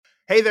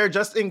Hey there,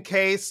 just in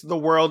case the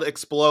world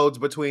explodes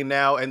between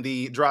now and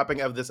the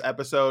dropping of this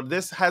episode,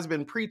 this has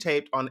been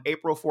pre-taped on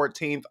April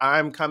 14th.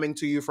 I'm coming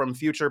to you from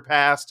future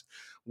past,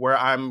 where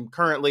I'm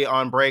currently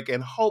on break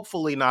and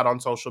hopefully not on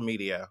social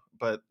media,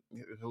 but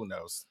who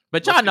knows?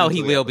 But Let's y'all get know into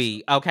he the will episode.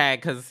 be, okay?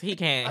 Because he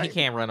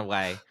can't run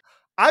away.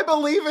 I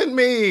believe in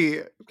me.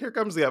 Here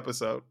comes the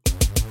episode.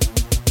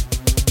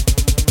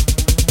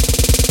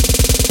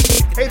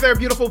 Hey there,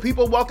 beautiful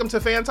people. Welcome to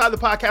Fanti, the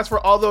podcast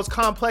for all those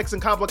complex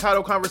and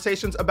complicado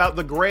conversations about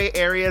the gray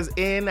areas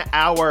in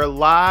our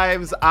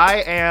lives.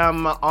 I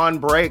am on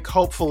break,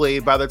 hopefully,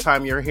 by the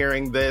time you're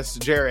hearing this.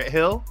 Jarrett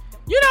Hill.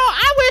 You know,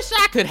 I wish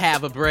I could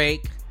have a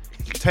break.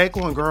 Take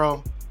one,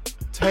 girl.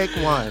 Take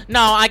one.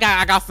 No, I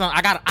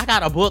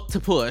got a book to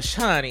push,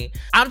 honey.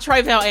 I'm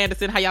Tre'vell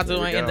Anderson. How y'all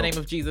doing? In the name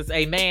of Jesus,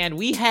 amen.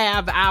 We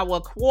have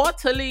our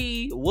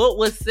quarterly What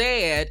Was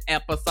Said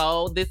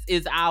episode. This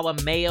is our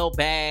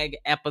mailbag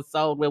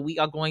episode where we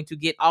are going to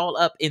get all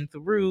up and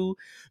through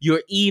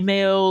your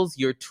emails,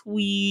 your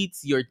tweets,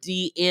 your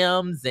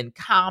DMs and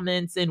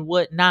comments and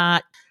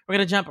whatnot. We're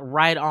going to jump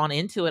right on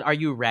into it. Are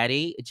you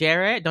ready,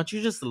 Jarrett? Don't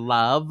you just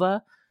love,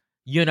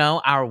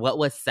 our What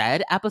Was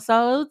Said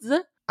episodes?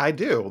 I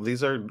do.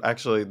 These are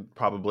actually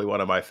probably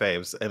one of my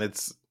faves, and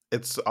it's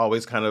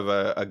always kind of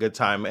a good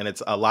time, and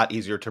it's a lot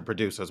easier to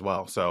produce as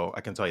well, so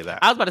I can tell you that.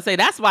 I was about to say,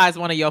 that's why it's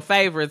one of your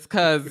favorites,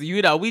 because,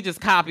 we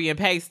just copy and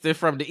paste it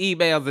from the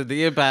emails and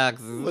the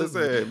inboxes.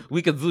 Listen.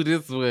 We could do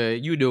this one,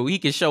 he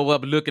can show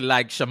up looking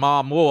like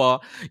Shamar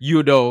Moore,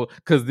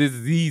 because this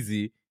is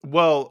easy.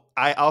 Well,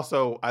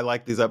 I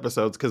like these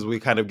episodes because we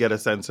kind of get a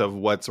sense of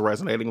what's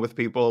resonating with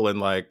people and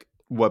like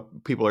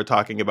what people are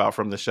talking about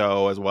from the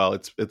show as well.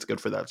 It's good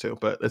for that too,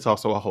 but it's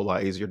also a whole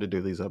lot easier to do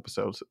these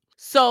episodes.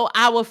 So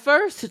our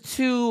first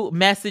two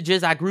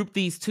messages, I grouped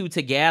these two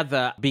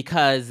together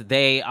because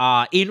they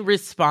are in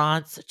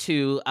response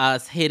to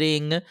us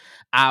hitting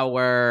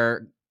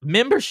our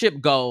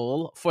membership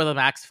goal for the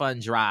Max Fun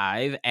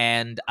Drive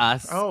and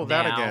us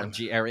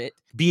Jarrett,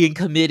 being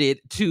committed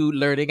to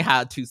learning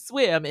how to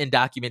swim and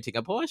documenting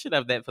a portion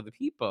of that for the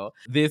people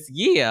this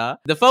year.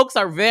 The folks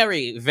are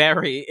very,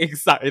 very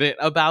excited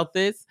about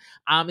this.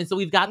 And so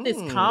we've got this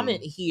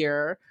comment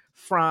here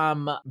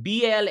from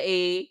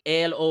BLALOCKT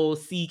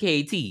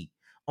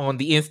on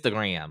the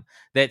Instagram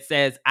that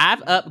says,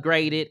 I've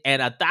upgraded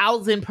and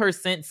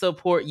 1,000%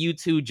 support you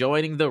two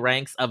joining the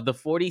ranks of the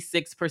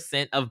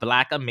 46% of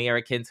Black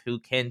Americans who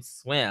can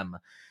swim.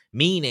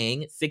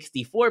 Meaning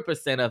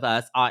 64% of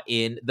us are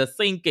in the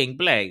sinking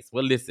place.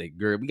 Well, listen,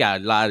 girl, we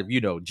got a lot of,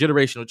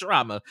 generational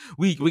trauma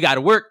we got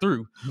to work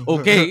through,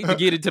 okay, to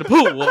get into the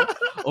pool,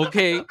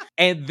 okay?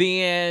 And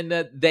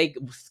then they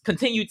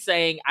continued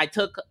saying, I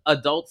took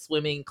adult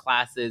swimming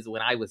classes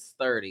when I was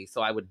 30,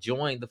 so I would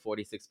join the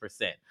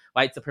 46%.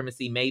 White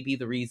supremacy may be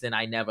the reason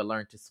I never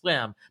learned to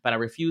swim, but I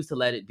refuse to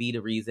let it be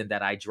the reason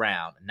that I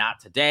drown.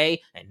 Not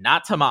today and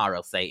not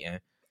tomorrow,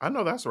 Satan. I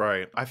know that's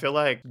right. I feel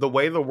like the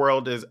way the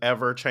world is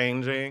ever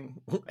changing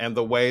and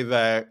the way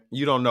that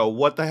you don't know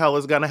what the hell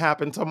is going to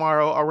happen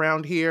tomorrow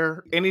around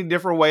here, any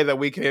different way that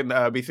we can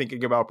be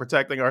thinking about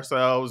protecting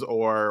ourselves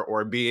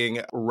or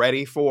being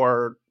ready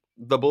for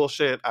the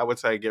bullshit, I would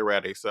say get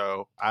ready.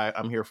 So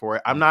I'm here for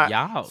it. I'm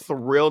not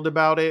thrilled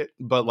about it,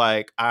 but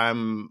like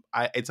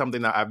it's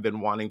something that I've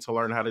been wanting to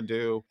learn how to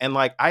do. And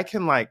like I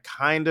can like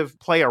kind of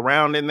play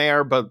around in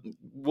there, but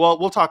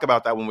we'll talk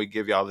about that when we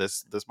give y'all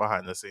this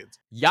behind the scenes.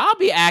 Y'all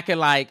be acting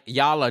like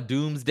y'all are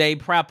doomsday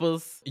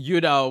preppers. We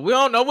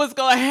don't know what's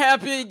gonna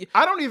happen.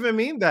 I don't even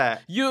mean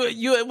that. We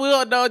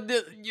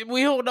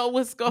don't know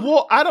what's going.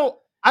 Well,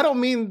 I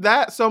don't mean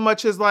that so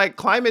much as like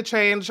climate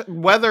change.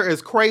 Weather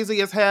is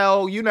crazy as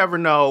hell. You never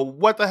know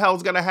what the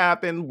hell's going to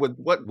happen with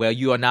what. Well,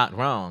 you are not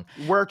wrong.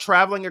 We're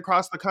traveling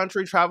across the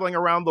country, traveling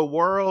around the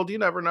world. You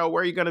never know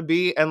where you're going to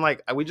be. And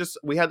like,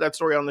 we had that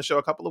story on the show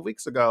a couple of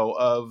weeks ago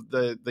of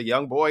the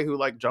young boy who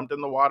like jumped in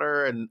the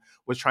water and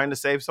was trying to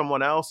save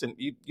someone else. And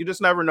you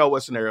just never know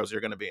what scenarios you're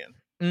going to be in.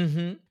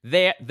 Mm-hmm.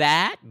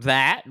 That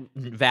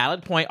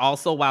valid point.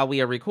 Also, while we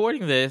are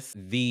recording this,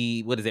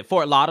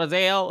 Fort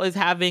Lauderdale is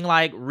having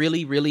like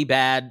really, really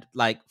bad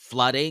like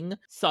flooding.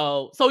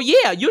 So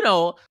yeah,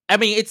 I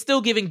mean, it's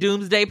still giving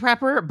doomsday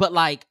prepper, but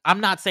like,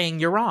 I'm not saying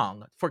you're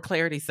wrong for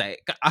clarity's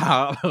sake.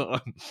 And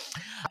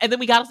then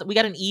we got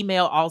an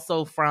email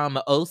also from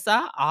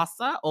Osa,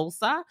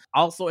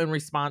 also in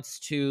response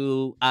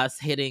to us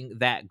hitting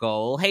that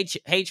goal. Hey,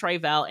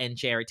 Tre'vell and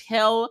Jarrett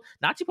Hill,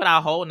 not to put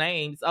our whole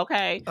names,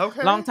 okay.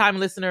 Long-time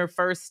listener,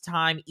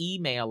 first-time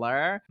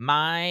emailer.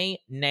 My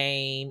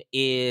name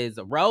is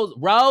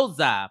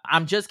Rosa.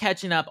 I'm just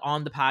catching up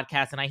on the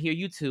podcast, and I hear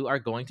you two are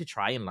going to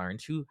try and learn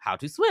how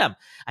to swim.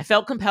 I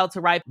felt compelled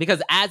to write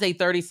because as a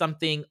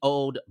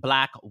 30-something-old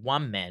Black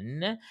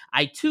woman,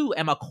 I too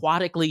am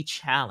aquatically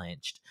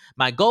challenged.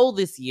 My goal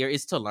this year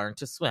is to learn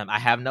to swim. I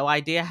have no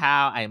idea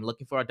how. I am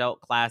looking for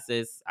adult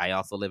classes. I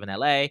also live in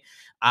LA.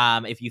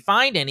 If you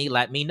find any,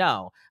 let me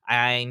know.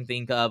 I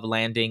think of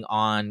landing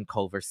on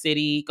Culver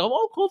City.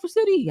 Culver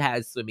City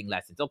has swimming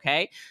lessons,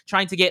 okay?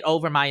 Trying to get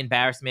over my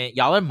embarrassment.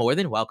 Y'all are more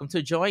than welcome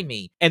to join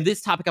me. And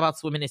this topic about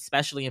swimming,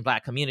 especially in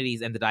Black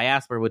communities and the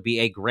diaspora, would be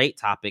a great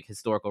topic.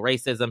 Historical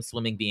racism,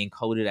 swimming being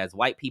coded as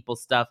white people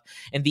stuff,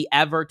 and the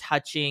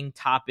ever-touching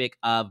topic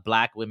of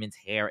Black women's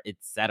hair,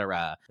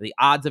 etc. The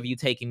odds of you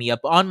taking me up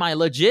on my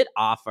legit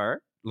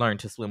offer, learn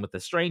to swim with a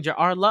stranger,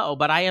 are low,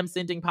 but I am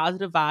sending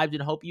positive vibes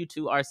and hope you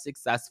two are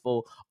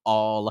successful.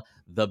 All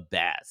the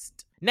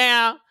best.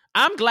 Now,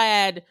 I'm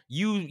glad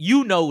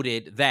you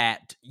noted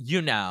that,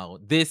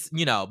 this,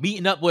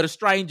 meeting up with a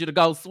stranger to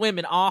go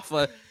swimming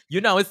offer,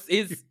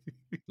 it's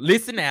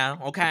listen now,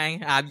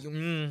 okay?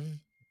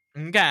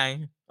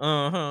 Okay.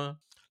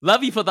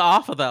 Love you for the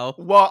offer, though.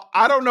 Well,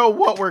 I don't know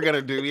what we're going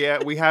to do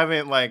yet. We have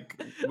to,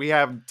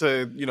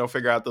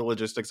 figure out the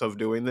logistics of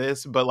doing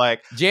this. But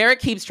Jared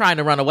keeps trying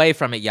to run away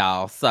from it,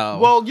 y'all. So,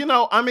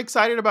 well, I'm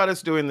excited about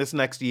us doing this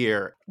next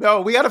year.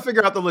 No, we got to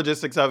figure out the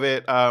logistics of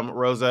it,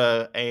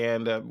 Rosa,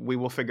 and we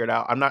will figure it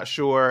out. I'm not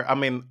sure. I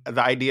mean,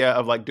 the idea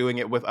of doing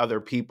it with other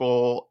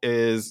people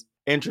is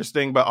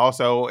interesting, but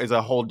also is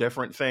a whole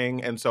different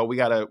thing, and so we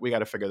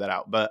gotta figure that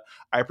out. But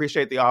I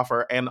appreciate the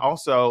offer, and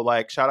also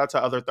shout out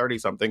to other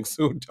 30-somethings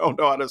who don't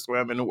know how to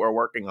swim and who are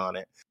working on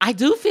it. I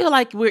do feel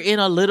like we're in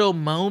a little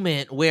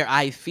moment where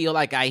I feel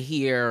like I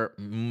hear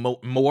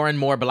more and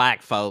more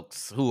Black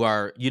folks who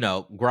are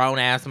grown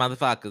ass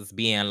motherfuckers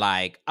being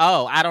like,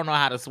 oh, I don't know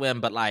how to swim,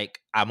 but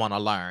I want to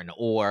learn,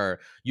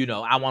 or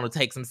I want to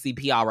take some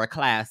CPR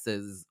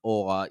classes,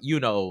 or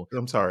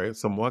I'm sorry,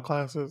 some what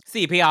classes?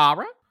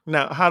 CPR.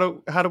 Now, how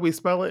do we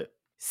spell it?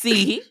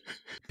 CPR.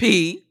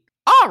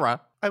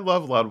 I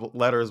love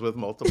letters with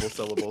multiple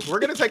syllables. We're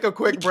going to take a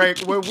quick break.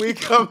 When we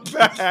come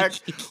back,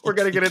 we're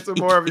going to get into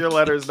more of your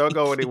letters. Don't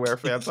go anywhere.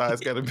 Fanti is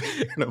going to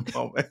be in a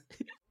moment.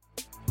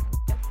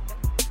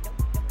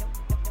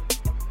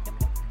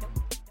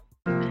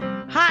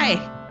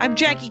 Hi, I'm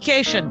Jackie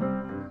Cation.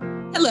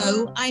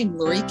 Hello, I'm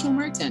Lori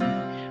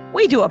Kilmerton.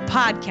 We do a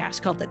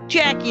podcast called The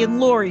Jackie and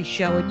Lori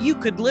Show, and you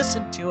could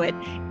listen to it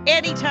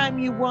anytime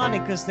you want it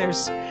because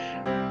there's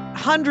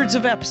hundreds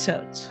of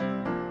episodes.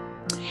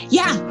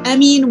 Yeah, I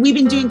mean, we've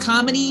been doing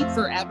comedy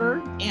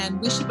forever, and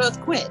we should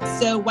both quit.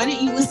 So why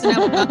don't you listen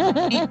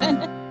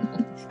out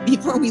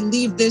before we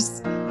leave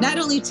this not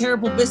only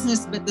terrible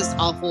business, but this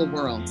awful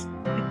world.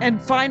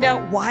 And find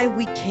out why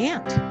we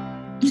can't.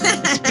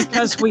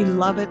 Because we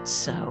love it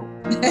so.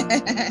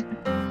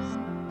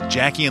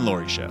 Jackie and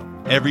Lori Show,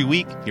 every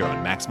week here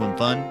on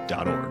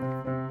MaximumFun.org.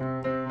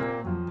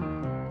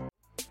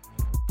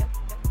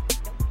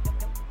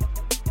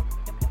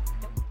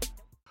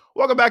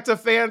 Welcome back to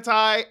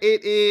Fanti.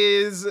 It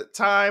is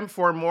time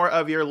for more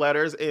of your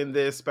letters in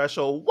this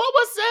special What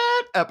Was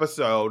Said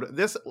episode.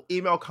 This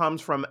email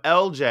comes from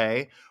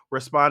LJ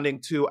responding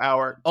to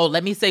our... Oh,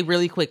 let me say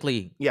really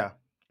quickly. Yeah.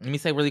 Let me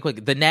say really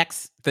quick. The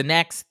next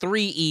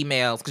 3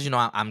 emails, because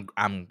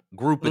I'm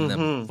grouping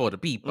them for the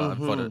people,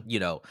 for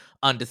the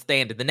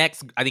understanding. The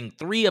next, I think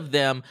 3 of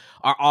them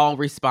are all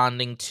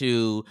responding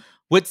to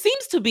what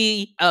seems to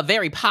be a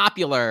very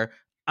popular.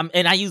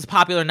 And I use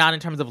popular not in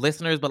terms of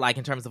listeners, but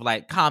in terms of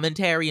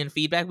commentary and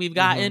feedback we've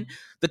gotten.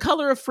 The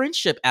Color of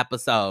Friendship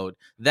episode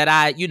that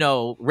I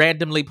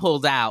randomly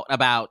pulled out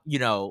about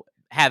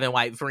having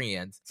white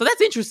friends. So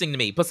that's interesting to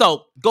me. But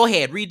so go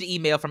ahead, read the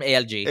email from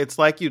LG. It's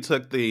like you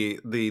took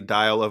the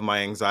dial of my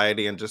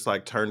anxiety and just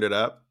turned it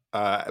up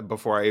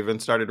before I even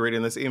started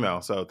reading this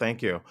email. So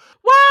thank you.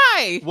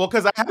 Why? Well,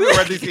 because I haven't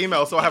read these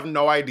emails, so I have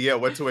no idea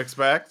what to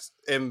expect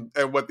and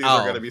what these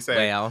are going to be saying.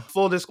 Well.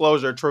 Full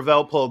disclosure,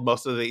 Travell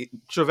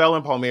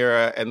and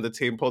Palmyra and the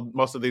team pulled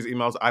most of these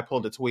emails. I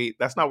pulled a tweet.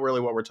 That's not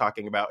really what we're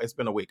talking about. It's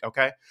been a week,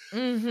 okay?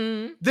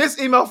 This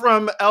email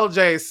from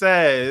LJ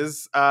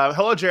says,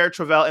 hello, Jared,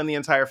 Travell, and the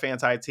entire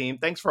Fanti team.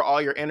 Thanks for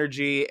all your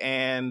energy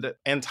and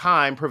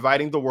time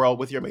providing the world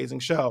with your amazing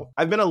show.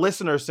 I've been a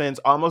listener since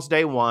almost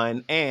day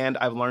one, and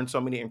I've learned so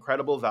many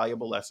incredible,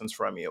 valuable lessons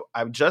from you.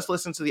 I've just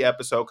listened to the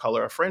episode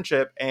Color of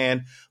Friendship,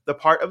 and the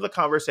part of the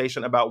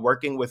conversation about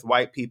working with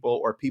white people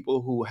or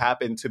people who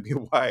happen to be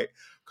white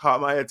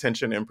caught my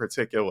attention in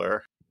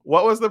particular.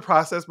 What was the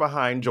process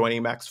behind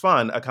joining Max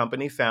Fun, a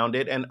company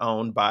founded and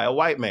owned by a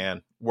white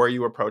man? Were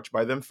you approached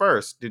by them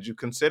first? Did you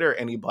consider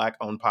any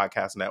Black-owned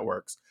podcast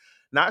networks?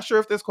 Not sure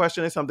if this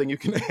question is something you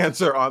can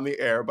answer on the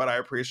air, but I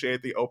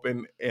appreciate the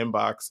open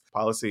inbox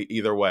policy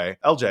either way.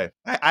 LJ,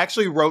 I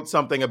actually wrote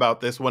something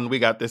about this when we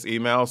got this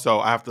email, so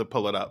I have to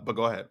pull it up, but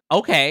go ahead.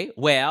 Okay,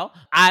 well,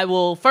 I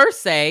will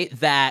first say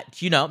that,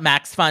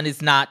 Max Fun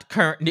is not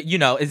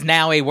is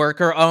now a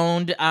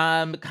worker-owned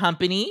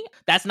company.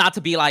 That's not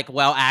to be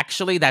well,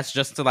 actually, that's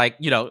just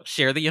to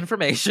share the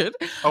information.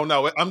 Oh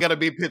no, I'm going to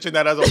be pitching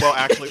that as a well,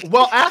 actually.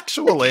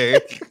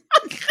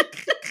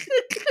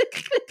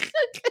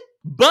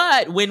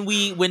 But when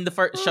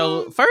the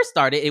show first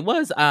started, it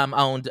was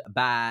owned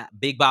by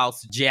Big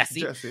Boss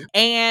Jesse.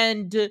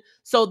 And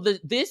So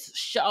this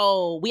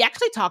show, we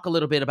actually talk a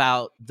little bit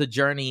about the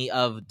journey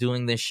of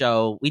doing this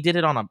show. We did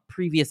it on a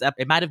previous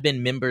it might have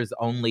been members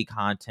only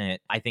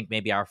content. I think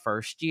maybe our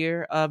first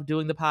year of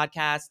doing the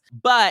podcast.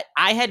 But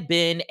I had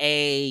been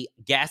a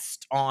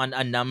guest on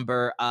a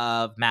number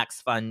of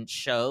Max Fun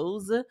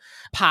shows.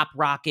 Pop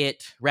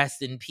Rocket,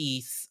 rest in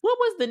peace. What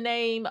was the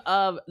name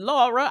of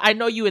Laura? I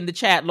know you in the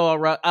chat,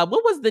 Laura. What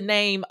was the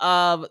name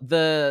of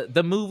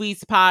the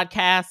movies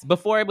podcast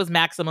before it was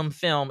Maximum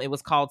Film? It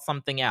was called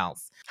something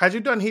else. Had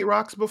you done Heat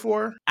Rocks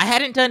before? I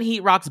hadn't done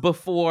Heat Rocks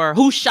before.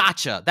 Who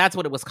Shot Ya? That's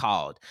what it was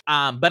called.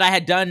 But I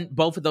had done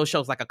both of those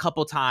shows like a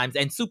couple times,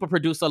 and super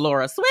producer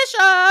Laura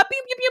Swisher,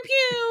 pew, pew, pew,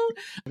 pew,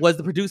 was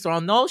the producer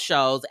on those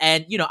shows.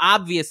 And, you know,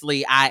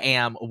 obviously I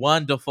am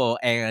wonderful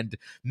and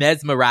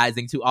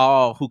mesmerizing to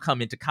all who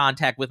come into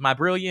contact with my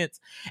brilliance.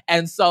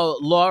 And so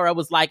Laura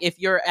was like, if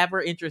you're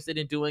ever interested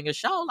in doing a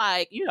show,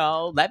 like, you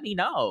know, let me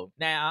know.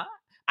 Now,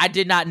 I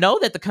did not know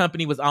that the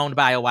company was owned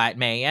by a white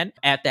man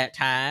at that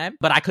time,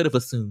 but I could have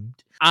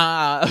assumed.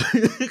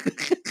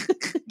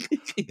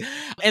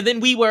 And then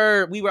we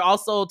were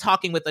also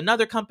talking with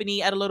another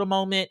company at a little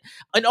moment,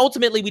 and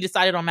ultimately we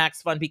decided on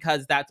Max Fun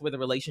because that's where the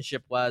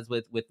relationship was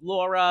with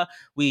Laura.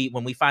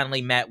 When we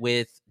finally met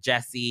with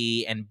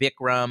Jesse and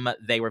Bikram,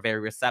 they were very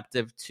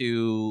receptive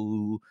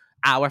to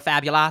our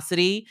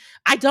fabulosity.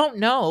 I don't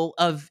know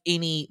of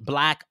any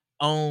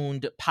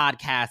Black-owned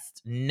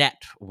podcast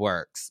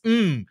networks.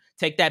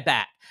 Take that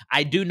back.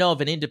 I do know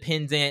of an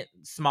independent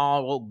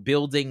small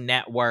building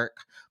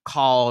network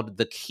called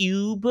The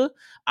Cube,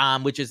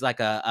 which is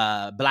like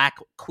a Black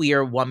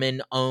queer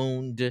woman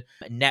owned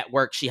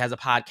network. She has a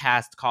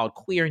podcast called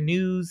Queer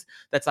News.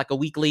 That's like a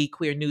weekly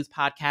queer news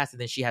podcast.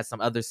 And then she has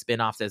some other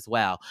spinoffs as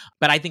well.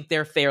 But I think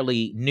they're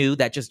fairly new.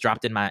 That just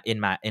dropped in my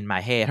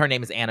head. Her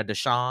name is Anna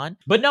Deshawn.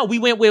 But no, we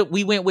went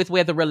with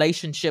where the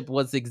relationship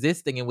was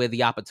existing and where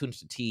the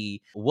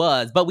opportunity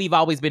was. But we've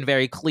always been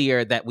very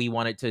clear that we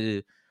wanted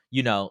to,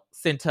 you know,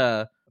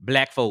 center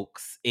Black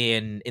folks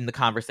in the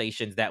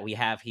conversations that we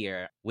have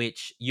here,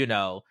 which, you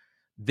know,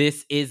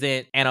 this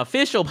isn't an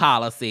official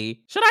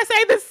policy. Should I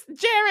say this,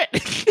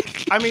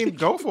 Jared? I mean,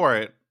 go for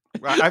it.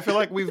 I feel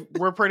like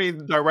we're pretty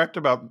direct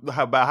about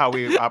how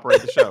we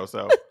operate the show.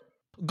 So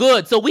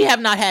good. So we have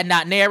not had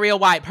not nary a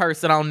white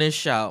person on this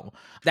show.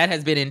 That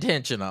has been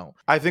intentional.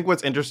 I think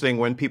what's interesting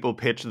when people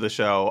pitch the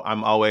show,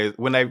 I'm always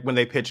when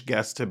they pitch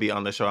guests to be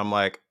on the show, I'm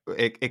like,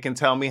 it can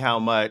tell me how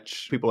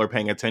much people are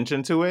paying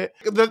attention to it.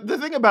 The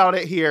thing about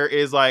it here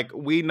is like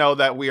we know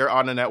that we are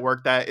on a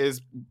network that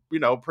is, you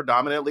know,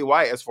 predominantly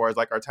white as far as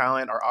like our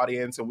talent, our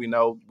audience, and we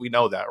know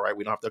that, right?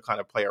 We don't have to kind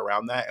of play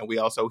around that, and we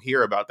also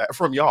hear about that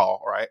from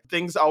y'all, right?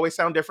 Things always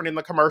sound different in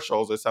the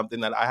commercials is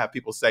something that I have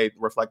people say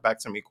reflect back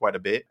to me quite a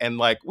bit, and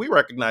like we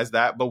recognize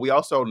that, but we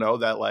also know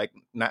that like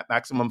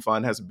Maximum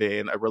Fun has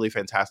been a really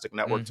fantastic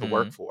network to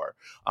work for,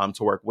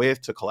 to work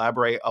with, to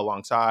collaborate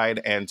alongside,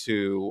 and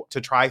to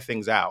try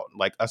things out.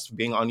 Like us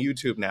being on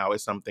YouTube now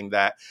is something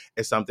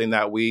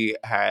that we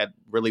had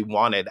really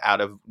wanted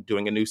out of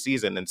doing a new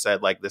season, and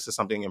said like this is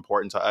something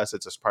important to us.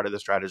 It's just part of the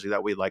strategy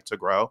that we'd like to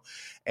grow.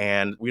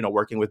 And you know,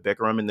 working with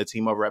Bikram and the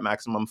team over at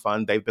Maximum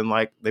Fun, they've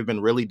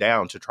been really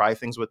down to try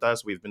things with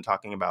us. We've been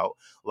talking about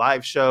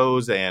live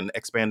shows and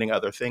expanding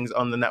other things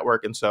on the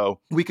network, and so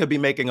we could be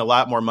making a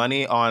lot more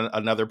money on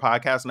another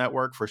podcast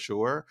network for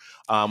sure,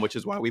 which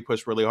is why we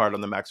push really hard on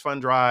the Max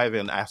Fun Drive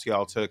and ask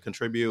y'all to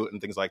contribute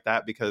and things like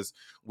that, because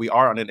we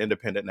are on an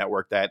independent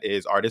network that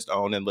is artist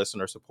owned and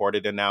listener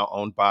supported and now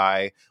owned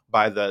by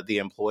the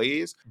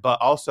employees.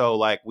 But also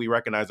like we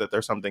recognize that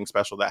there's something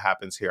special that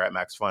happens here at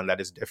Max Fun that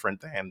is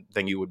different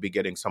than you would be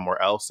getting somewhere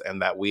else,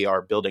 and that we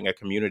are building a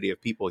community of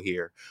people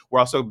here. We're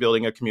also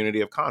building a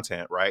community of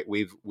content, right?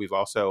 We've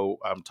also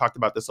talked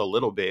about this a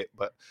little bit,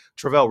 but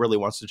Travell really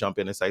wants to jump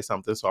in and say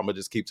something, so I'm gonna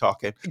just keep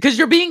talking. Because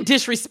you're being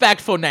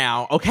disrespectful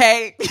now,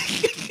 okay?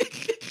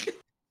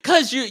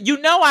 Cause you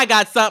know I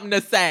got something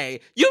to say.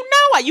 You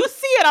know you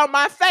see it on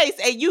my face,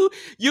 and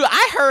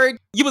I heard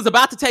you was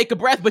about to take a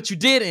breath, but you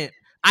didn't.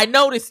 I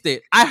noticed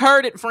it. I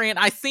heard it, friend.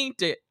 I seen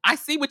it. I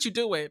see what you're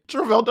doing.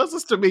 Travell does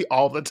this to me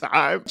all the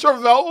time.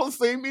 Travell will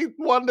see me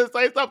wanting to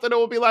say something and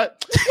will be like,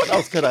 what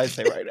else could I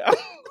say right now?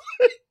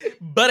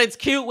 But it's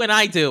cute when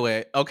I do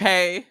it,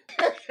 okay?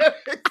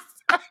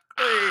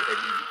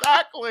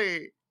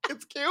 Exactly.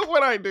 It's cute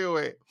when I do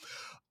it.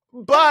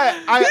 But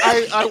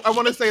I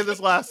want to say this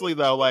lastly,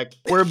 though, like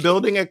we're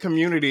building a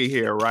community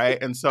here, right?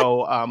 And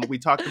so we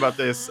talked about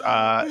this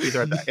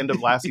either at the end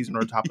of last season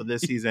or top of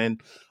this season.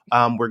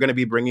 We're going to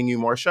be bringing you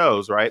more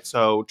shows, right?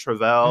 So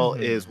Travell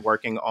is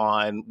working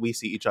on We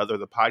See Each Other,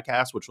 the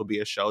podcast, which will be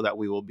a show that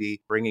we will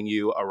be bringing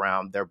you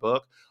around their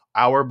book.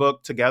 Our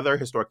book together,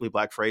 Historically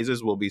Black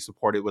Phrases, will be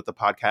supported with the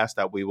podcast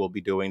that we will be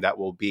doing. That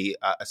will be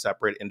a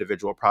separate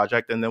individual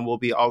project. And then we'll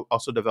be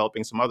also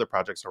developing some other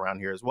projects around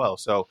here as well.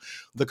 So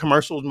the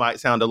commercials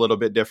might sound a little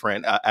bit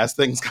different as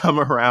things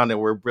come around, and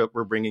we're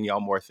bringing y'all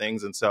more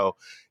things. And so,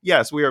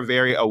 yes, we are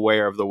very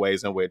aware of the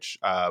ways in which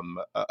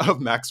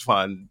of Max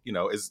Fun, you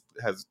know,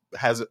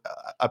 has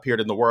appeared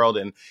in the world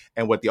and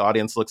what the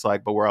audience looks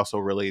like. But we're also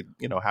really,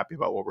 you know, happy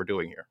about what we're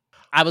doing here.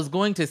 I was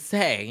going to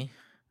say,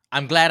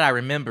 I'm glad I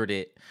remembered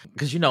it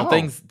because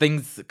Oh.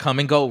 things come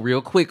and go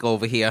real quick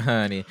over here,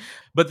 honey.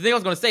 But the thing I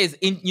was going to say is,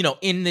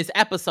 in this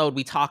episode,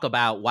 we talk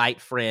about white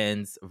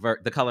friends,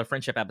 the Color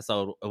Friendship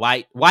episode,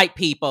 white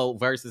people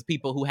versus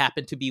people who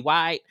happen to be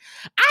white.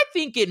 I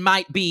think it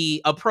might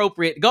be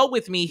appropriate. Go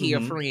with me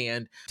here,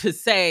 friend, to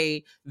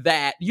say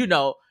that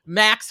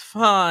Max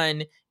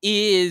Fun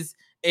is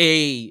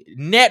a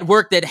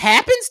network that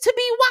happens to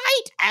be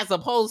white as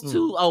opposed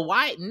to a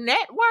white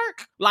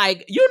network.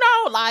 Like,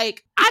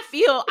 I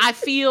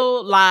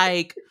feel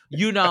like,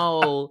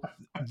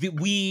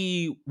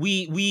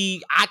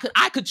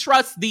 I could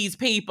trust these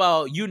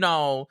people,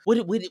 what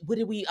did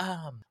we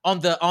on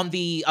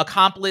the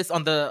accomplice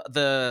on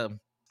the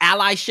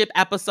allyship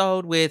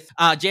episode with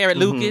Jared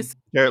Lucas.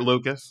 Jared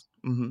Lucas.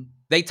 Mm-hmm.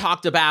 They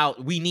talked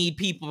about we need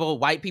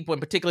white people in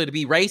particular, to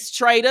be race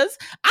traders.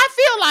 I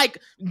feel like,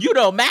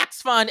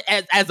 Max Fun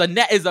you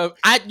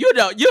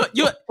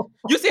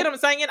see what I'm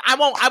saying? I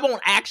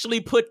won't actually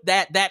put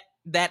that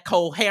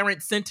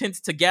coherent sentence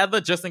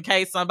together just in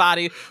case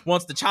somebody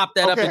wants to chop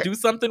that up and do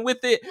something with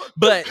it.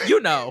 But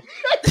Well,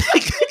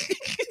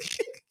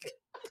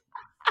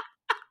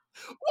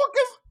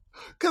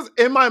 because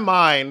in my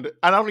mind,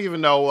 I don't even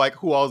know like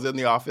who all's in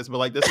the office, but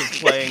like this is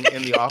playing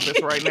in the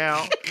office right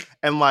now,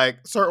 and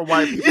like certain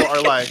white people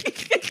are like,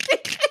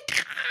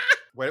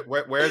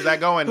 where is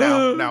that going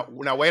now?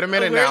 Now wait a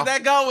minute. Where's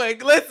that going?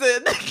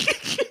 Listen.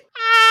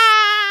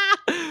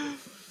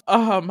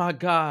 Oh my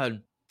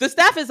God. The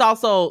staff is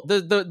also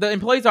the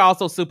employees are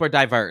also super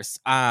diverse.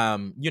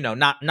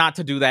 Not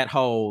to do that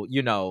whole,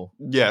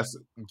 yes,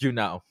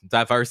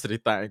 diversity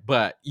thing,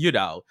 but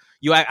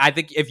I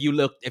think if you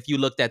looked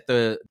at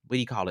the, what do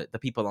you call it, the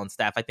people on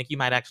staff, I think you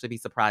might actually be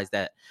surprised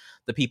at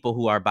the people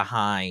who are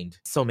behind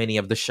so many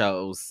of the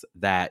shows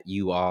that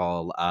you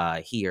all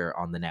hear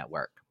on the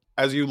network.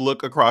 As you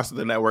look across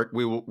the network,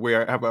 we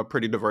have a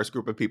pretty diverse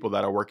group of people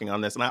that are working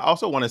on this. And I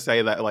also want to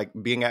say that like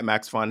being at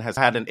Max Fun has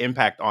had an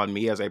impact on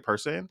me as a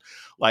person.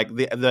 Like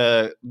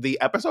the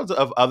episodes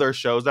of other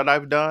shows that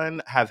I've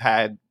done have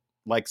had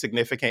like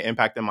significant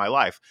impact in my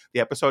life.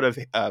 The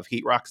episode of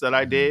Heat Rocks that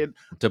I did,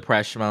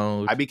 Depression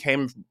Mode, I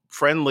became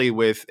friendly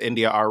with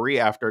India Ari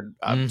after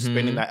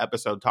spending that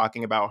episode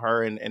talking about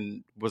her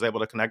and was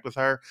able to connect with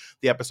her.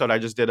 The episode I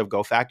just did of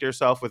Go Fact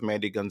Yourself with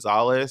Mandy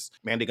Gonzalez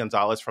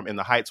from In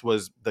the Heights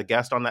was the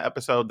guest on the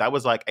episode. That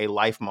was like a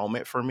life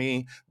moment for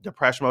me.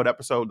 Depression Mode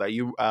episode that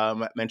you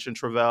mentioned,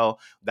 Travell,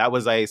 that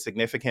was a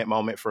significant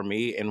moment for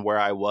me in where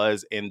I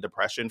was in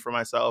depression for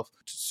myself.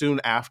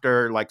 Soon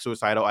after like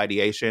suicidal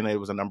ideation, it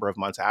was a number of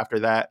months after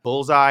that.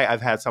 Bullseye,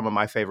 I've had some of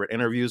my favorite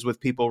interviews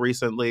with people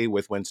recently,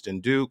 with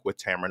Winston Duke, with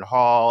Tamron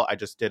Hall. I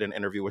just did an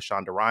interview with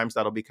Shonda Rhimes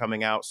that'll be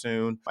coming out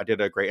soon. I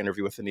did a great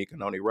interview with Anika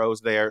Noni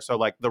Rose there. So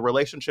like the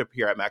relationship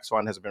here at Max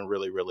Fun has been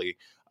really, really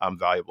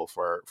valuable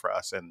for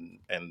us and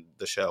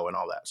the show and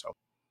all that. So.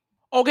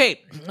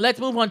 Okay,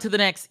 let's move on to the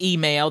next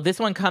email. This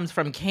one comes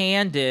from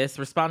Candace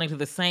responding to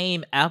the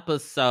same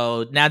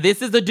episode. Now,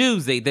 this is a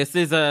doozy. This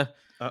is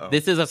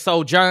a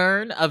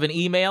sojourn of an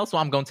email, so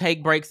I'm gonna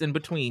take breaks in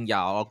between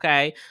y'all,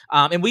 okay?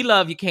 And we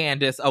love you,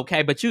 Candace,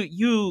 okay? But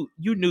you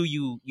knew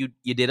you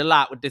did a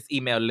lot with this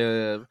email,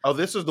 love. Oh,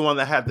 this is the one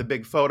that had the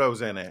big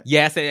photos in it.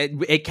 Yes,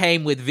 it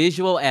came with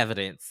visual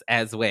evidence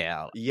as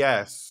well.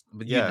 Yes.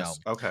 But yes.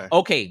 Okay.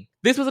 Okay.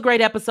 This was a great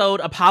episode.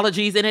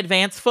 Apologies in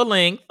advance for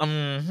length.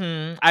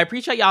 I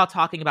appreciate y'all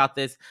talking about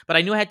this, but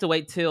I knew I had to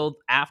wait till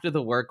after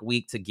the work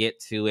week to get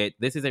to it.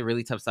 This is a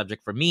really tough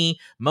subject for me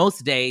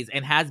most days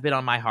and has been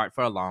on my heart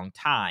for a long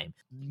time.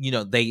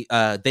 They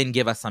then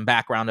give us some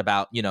background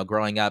about,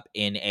 growing up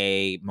in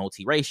a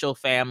multiracial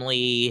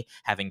family,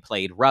 having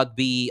played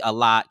rugby a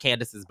lot.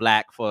 Candace is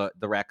Black, for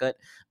the record.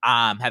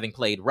 Having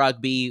played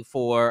rugby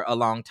for a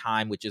long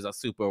time, which is a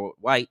super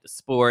white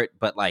sport,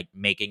 but like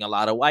making a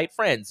lot of white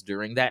friends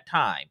during that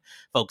time.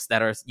 Folks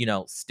that are,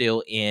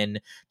 still in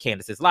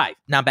Candace's life.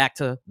 Now back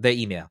to the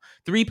email.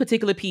 3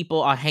 particular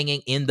people are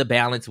hanging in the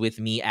balance with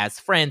me as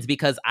friends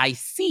because I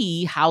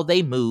see how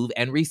they move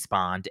and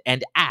respond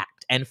and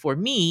act. And for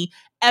me,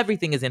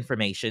 everything is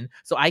information,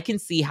 so I can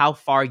see how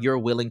far you're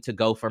willing to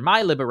go for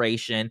my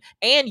liberation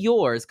and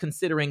yours,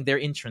 considering they're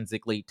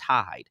intrinsically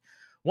tied.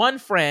 One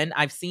friend,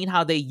 I've seen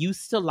how they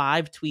used to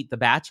live tweet The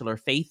Bachelor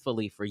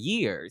faithfully for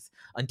years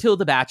until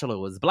The Bachelor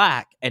was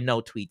Black and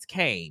no tweets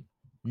came.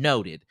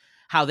 Noted.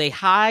 How they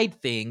hide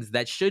things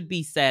that should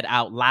be said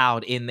out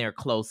loud in their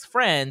close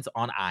friends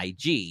on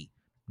IG.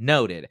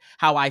 Noted.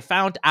 How I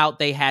found out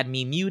they had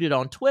me muted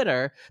on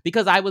Twitter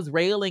because I was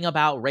railing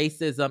about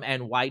racism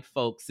and white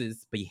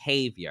folks'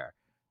 behavior.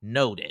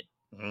 Noted.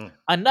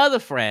 Another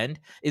friend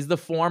is the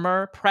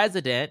former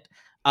president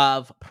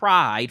of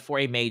Pride for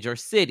a major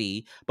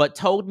city, but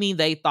told me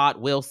they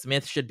thought Will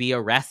Smith should be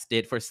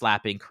arrested for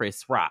slapping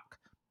Chris Rock.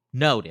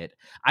 Noted.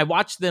 I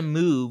watched them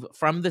move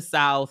from the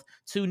South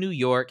to New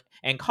York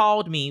and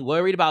called me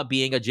worried about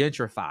being a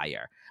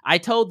gentrifier. I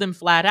told them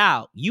flat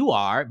out, you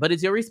are, but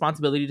it's your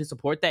responsibility to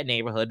support that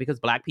neighborhood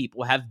because Black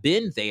people have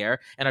been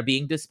there and are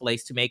being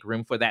displaced to make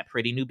room for that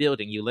pretty new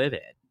building you live in.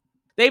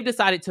 They've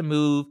decided to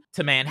move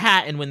to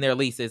Manhattan when their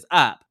lease is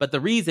up, but the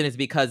reason is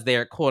because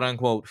they're quote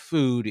unquote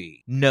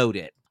foodie.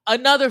 Noted.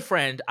 Another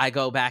friend I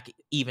go back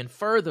even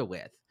further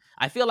with.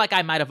 I feel like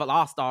I might have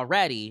lost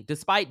already,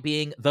 despite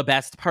being the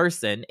best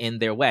person in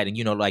their wedding.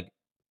 You know, like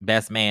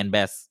best man,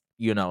 best,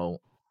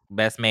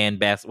 best man,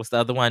 best. What's the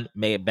other one?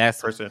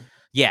 Best person.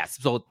 Yes,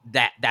 so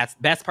that's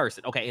best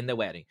person, okay, in the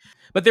wedding.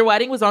 But their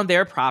wedding was on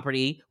their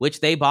property, which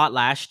they bought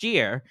last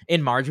year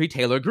in Marjorie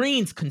Taylor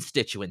Greene's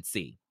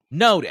constituency.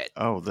 Noted.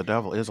 Oh, the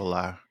devil is a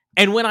lie.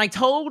 And when I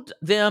told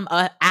them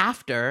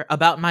after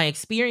about my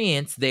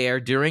experience there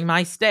during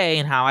my stay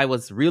and how I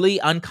was really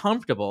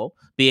uncomfortable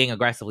being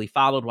aggressively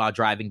followed while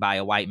driving by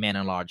a white man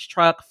in a large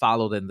truck,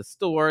 followed in the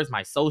stores,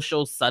 my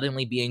socials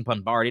suddenly being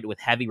bombarded with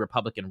heavy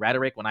Republican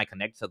rhetoric when I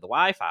connected to the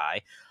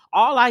Wi-Fi,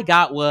 all I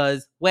got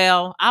was,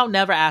 well, I'll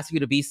never ask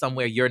you to be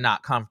somewhere you're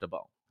not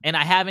comfortable. And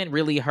I haven't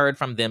really heard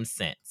from them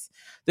since.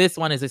 This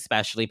one is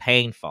especially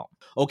painful.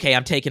 Okay,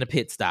 I'm taking a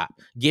pit stop.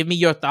 Give me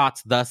your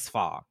thoughts thus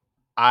far.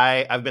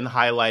 I've been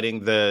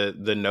highlighting the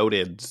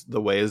noteds,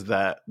 the ways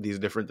that these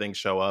different things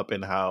show up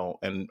and how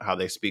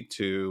they speak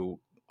to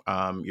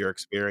your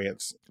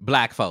experience.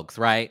 Black folks,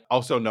 right?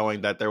 Also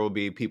knowing that there will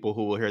be people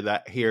who will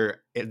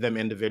hear them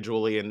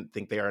individually and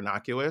think they are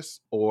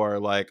innocuous, or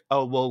like,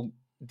 oh, well,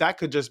 that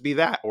could just be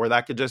that, or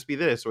that could just be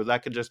this, or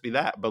that could just be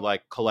that. But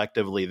like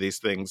collectively, these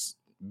things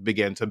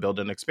begin to build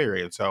an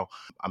experience. So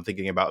I'm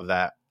thinking about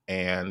that,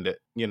 and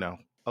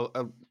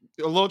a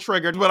little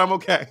triggered, but I'm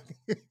okay.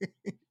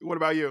 What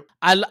about you?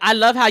 I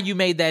love how you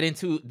made that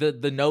into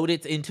the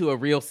noted into a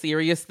real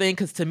serious thing,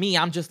 because to me,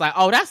 I'm just like,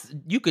 oh,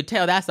 you could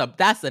tell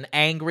that's an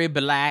angry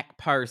Black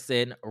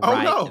person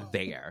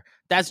there.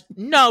 That's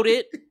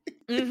noted.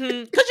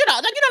 Mm-hmm. Because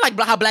like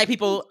how Black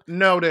people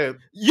noted.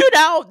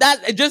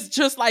 That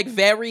just like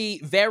very,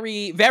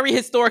 very, very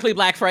historically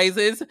Black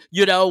phrases.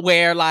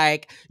 Where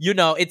like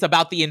it's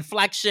about the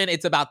inflection,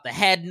 it's about the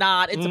head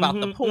nod, it's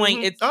about the point.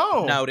 Mm-hmm. It's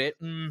noted.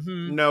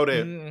 Mm-hmm.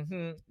 Noted.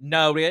 Mm-hmm.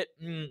 Noted.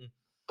 Mm.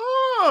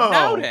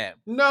 Oh,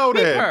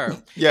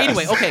 noted. Yes.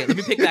 Anyway, okay, let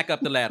me pick back up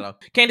the letter.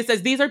 Candace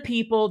says, these are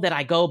people that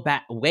I go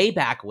way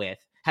back with,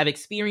 have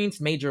experienced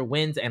major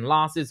wins and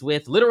losses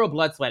with, literal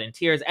blood, sweat, and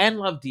tears, and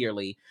love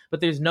dearly,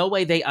 but there's no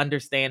way they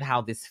understand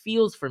how this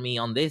feels for me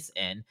on this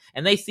end,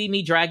 and they see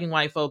me dragging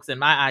white folks in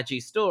my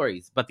IG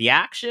stories. But the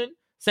action,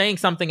 saying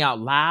something out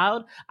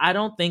loud, I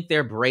don't think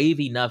they're brave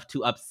enough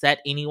to upset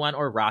anyone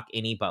or rock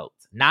any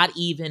boats. Not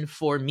even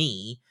for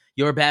me,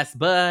 your best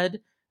bud.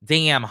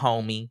 Damn,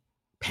 homie.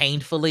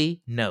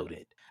 Painfully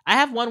noted. I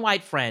have one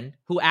white friend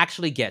who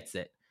actually gets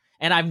it,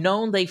 and I've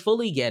known they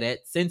fully get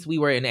it since we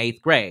were in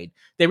 8th grade.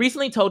 They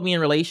recently told me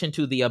in relation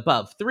to the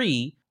above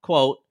 3,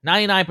 quote,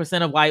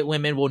 99% of white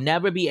women will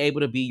never be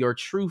able to be your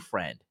true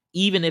friend,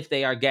 even if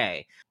they are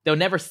gay. They'll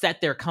never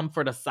set their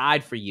comfort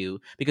aside for you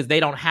because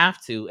they don't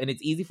have to, and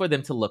it's easy for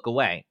them to look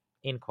away,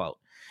 end quote.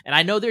 And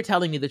I know they're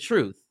telling me the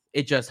truth.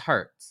 It just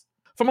hurts.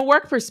 From a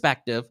work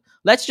perspective,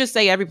 let's just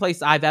say every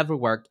place I've ever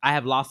worked, I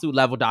have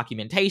lawsuit-level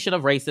documentation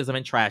of racism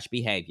and trash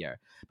behavior.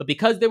 But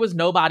because there was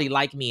nobody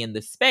like me in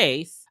this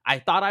space, I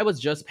thought I was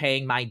just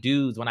paying my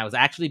dues when I was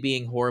actually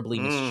being horribly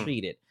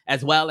mistreated,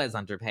 as well as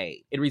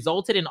underpaid. It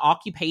resulted in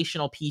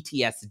occupational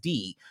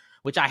PTSD,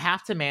 which I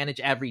have to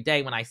manage every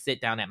day when I sit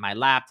down at my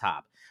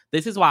laptop.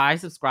 This is why I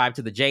subscribe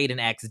to the Jade and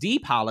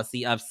XD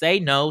policy of say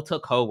no to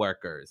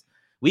coworkers.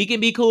 We can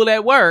be cool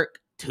at work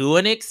to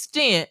an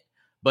extent,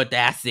 but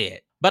that's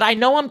it. But I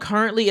know I'm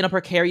currently in a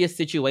precarious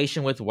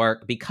situation with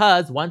work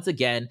because, once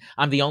again,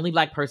 I'm the only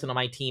Black person on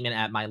my team and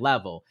at my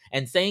level.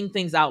 And saying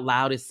things out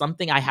loud is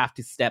something I have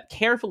to step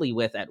carefully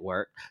with at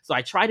work. So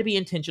I try to be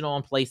intentional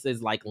on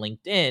places like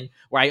LinkedIn,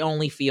 where I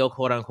only feel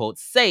quote unquote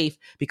safe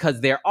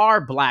because there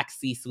are Black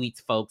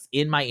C-suite folks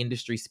in my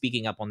industry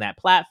speaking up on that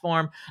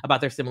platform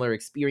about their similar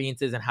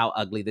experiences and how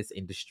ugly this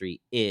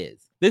industry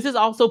is. This is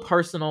also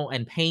personal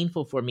and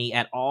painful for me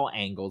at all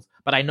angles,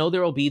 but I know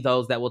there will be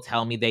those that will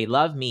tell me they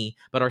love me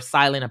but are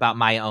silent about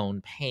my own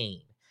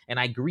pain. And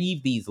I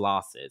grieve these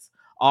losses.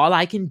 All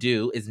I can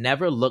do is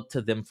never look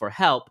to them for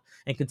help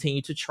and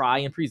continue to try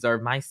and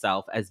preserve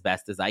myself as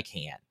best as I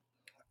can.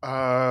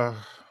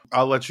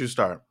 I'll let you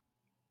start.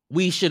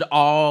 We should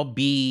all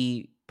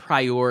be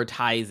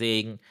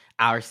prioritizing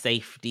our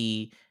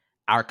safety,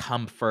 our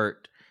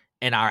comfort,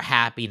 and our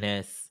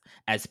happiness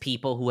as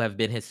people who have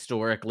been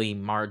historically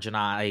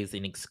marginalized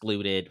and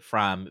excluded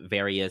from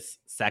various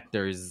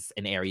sectors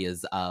and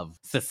areas of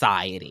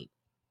society.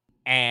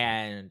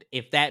 And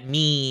if that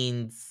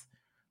means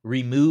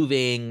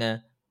removing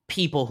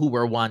people who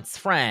were once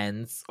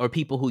friends or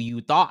people who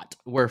you thought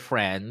were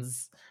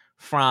friends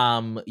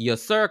from your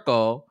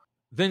circle,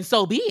 then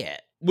so be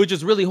it. Which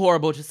is really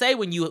horrible to say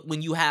when you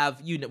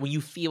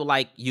feel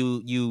like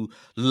you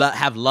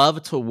have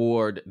love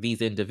toward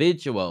these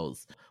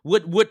individuals.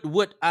 What the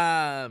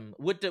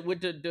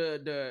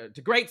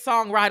great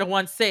songwriter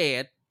once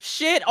said,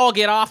 shit or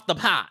get off the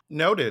pot.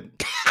 Noted.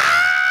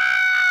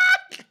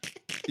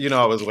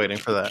 I was waiting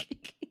for that.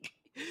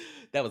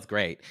 That was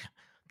great.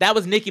 That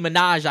was Nicki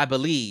Minaj, I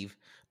believe.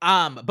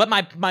 But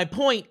my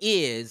point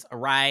is,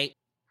 right,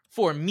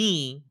 for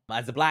me,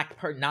 as a Black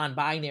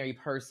non-binary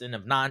person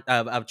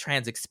of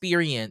trans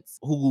experience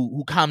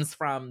who comes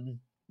from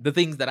the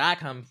things that I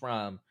come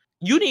from,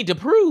 you need to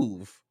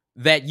prove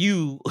that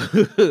you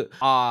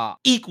are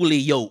equally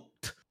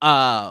yoked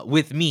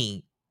with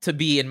me to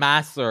be in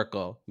my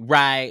circle,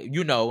 right?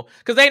 You know,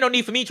 because ain't no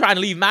need for me trying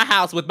to leave my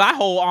house with my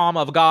whole armor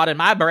of God and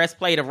my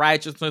breastplate of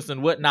righteousness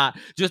and whatnot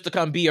just to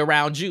come be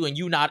around you and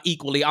you not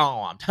equally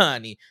armed,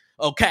 honey.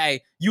 Okay,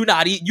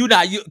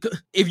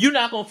 if you're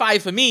not gonna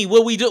fight for me,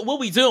 what we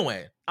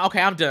doing? Okay,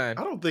 I'm done.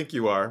 I don't think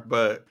you are,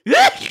 but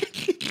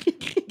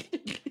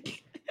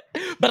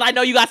but I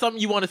know you got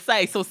something you want to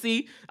say. So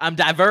see, I'm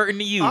diverting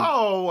to you.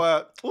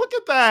 Oh, look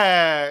at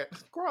that.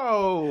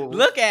 Gross.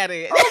 Look at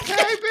it. Okay,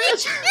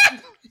 bitch.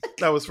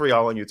 That was for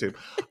y'all on YouTube.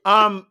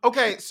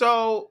 Okay,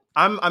 so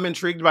I'm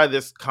intrigued by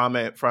this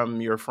comment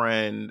from your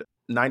friend.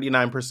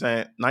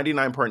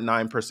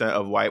 99.9%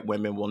 of white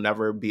women will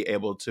never be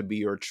able to be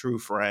your true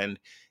friend.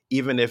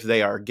 Even if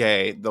they are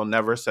gay, they'll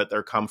never set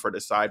their comfort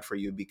aside for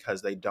you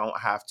because they don't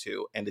have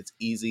to. And it's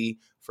easy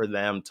for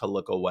them to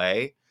look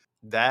away.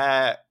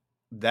 That,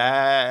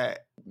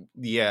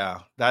 yeah,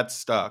 that's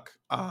stuck.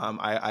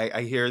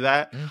 I hear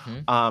that.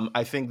 Mm-hmm.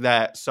 I think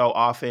that so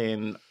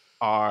often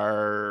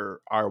our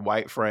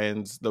white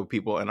friends, the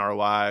people in our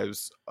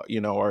lives,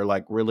 you know, are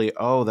like really,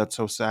 oh, that's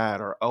so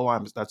sad, or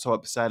oh, that's so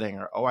upsetting,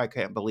 or oh, I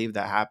can't believe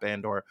that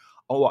happened, or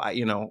oh,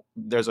 you know,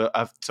 there's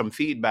some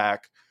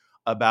feedback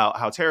about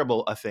how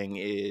terrible a thing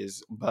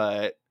is,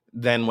 but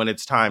then when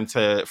it's time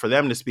for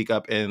them to speak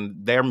up in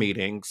their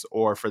meetings,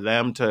 or for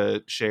them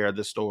to share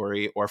the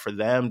story, or for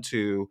them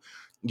to,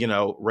 you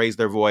know, raise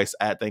their voice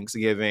at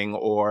Thanksgiving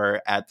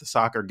or at the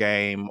soccer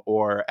game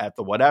or at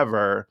the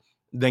whatever,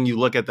 then you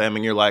look at them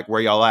and you're like,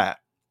 where y'all at?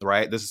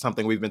 Right? This is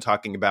something we've been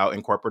talking about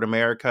in corporate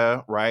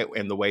America, right?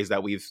 And the ways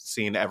that we've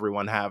seen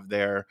everyone have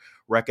their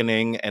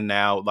reckoning, and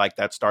now like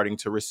that's starting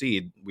to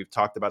recede. We've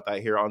talked about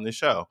that here on the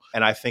show.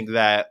 And I think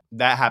that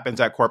happens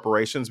at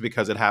corporations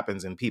because it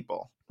happens in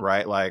people,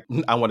 right? Like,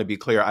 I want to be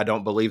clear, I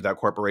don't believe that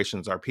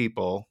corporations are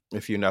people.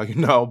 If you know, you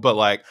know, but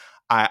like,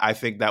 I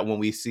think that when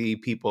we see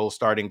people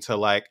starting to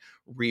like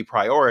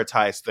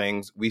reprioritize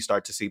things, we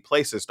start to see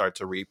places start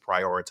to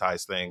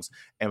reprioritize things,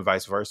 and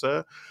vice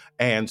versa.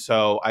 And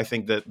so I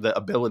think that the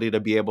ability to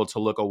be able to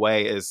look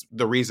away is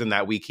the reason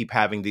that we keep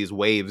having these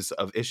waves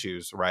of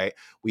issues, right?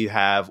 We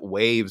have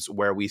waves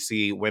where we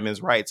see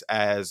women's rights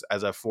as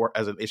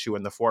an issue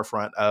in the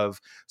forefront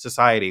of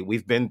society.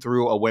 We've been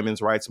through a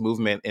women's rights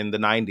movement in the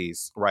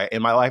 90s, right?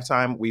 In my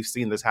lifetime, we've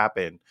seen this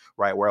happen,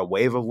 right? Where a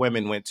wave of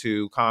women went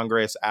to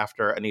Congress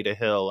after Anita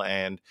Hill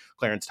and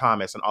Clarence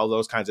Thomas and all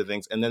those kinds of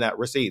things. And then that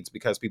recedes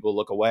because people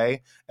look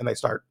away and they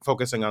start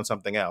focusing on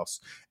something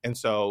else. And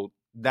so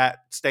that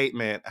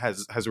statement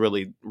has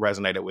really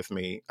resonated with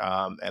me.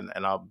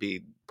 And I'll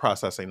be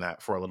processing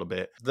that for a little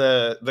bit.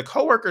 The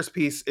coworkers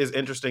piece is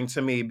interesting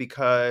to me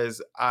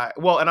because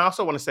and I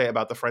also want to say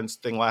about the friends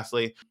thing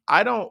lastly,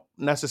 I don't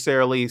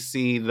necessarily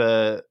see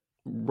a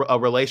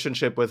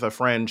relationship with a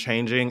friend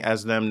changing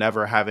as them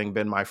never having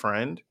been my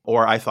friend,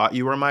 or I thought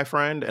you were my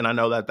friend. And I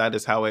know that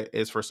is how it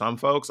is for some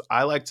folks.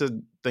 I like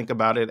to think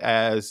about it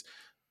as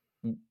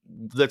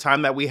the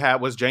time that we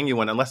had was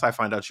genuine, unless I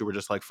find out you were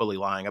just like fully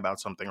lying about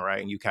something, right?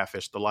 And you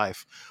catfished the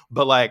life.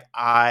 But like,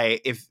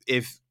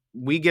 if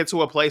we get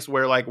to a place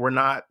where like we're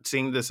not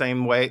seeing the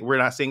same way, we're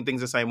not seeing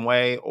things the same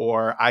way,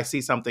 or I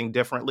see something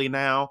differently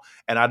now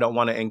and I don't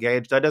want to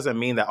engage, that doesn't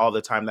mean that all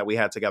the time that we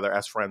had together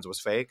as friends was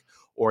fake,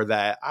 or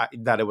that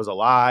it was a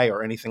lie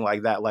or anything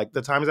like that. Like,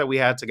 the times that we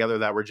had together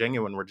that were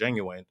genuine were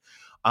genuine.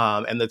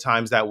 And the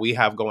times that we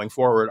have going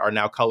forward are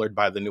now colored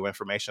by the new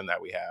information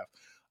that we have.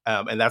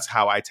 And that's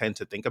how I tend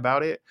to think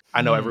about it.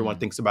 I know everyone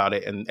thinks about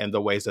it and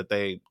the ways that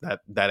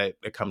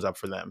it comes up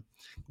for them.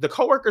 The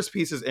coworkers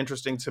piece is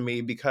interesting to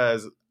me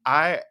because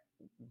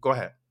go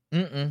ahead.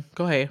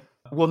 Go ahead.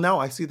 Well, no,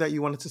 I see that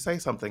you wanted to say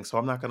something, so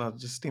I'm not going to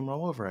just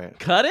steamroll over it.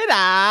 Cut it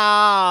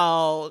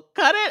out.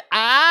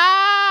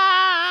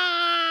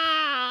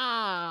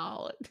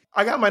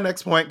 I got my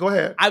next point. Go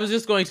ahead. I was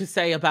just going to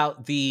say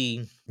about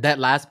that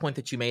last point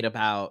that you made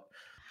about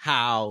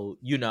how,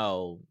 you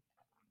know,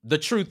 the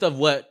truth of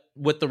what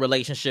the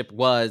relationship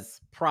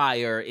was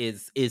prior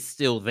is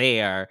still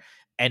there,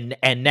 and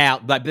now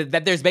like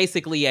that there's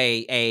basically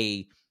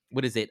a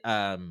what is it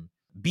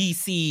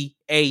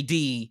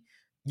BCAD,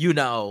 you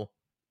know,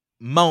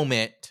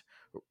 moment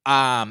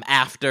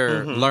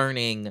after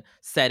learning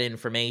said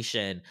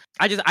information.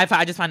 I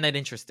just find that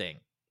interesting.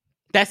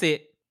 That's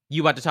it.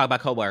 You about to talk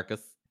about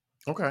coworkers.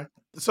 Okay.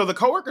 So the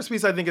coworkers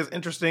piece I think is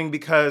interesting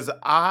because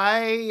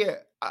my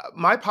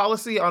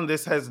policy on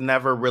this has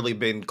never really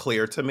been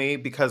clear to me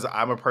because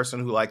I'm a person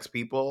who likes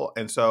people.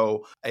 And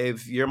so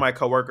if you're my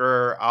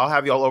coworker, I'll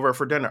have y'all over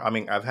for dinner. I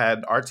mean, I've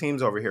had our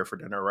teams over here for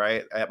dinner,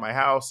 right, at my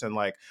house. And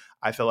like,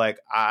 I feel like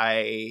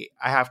I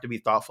have to be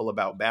thoughtful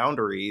about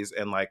boundaries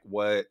and like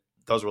what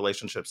those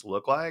relationships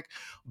look like.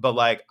 But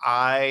like,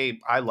 I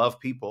love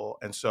people.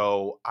 And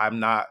so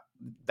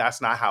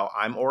that's not how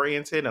I'm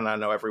oriented. And I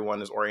know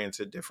everyone is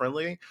oriented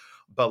differently.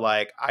 But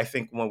like, I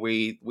think when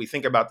we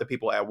think about the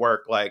people at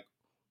work, like,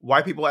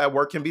 why people at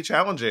work can be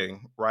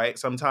challenging, right?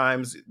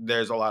 Sometimes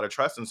there's a lot of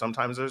trust and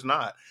sometimes there's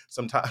not.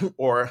 Sometimes,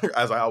 or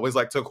as I always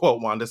like to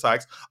quote Wanda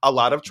Sykes, a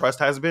lot of trust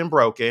has been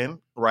broken,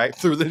 right,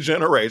 through the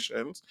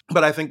generations.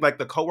 But I think like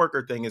the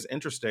coworker thing is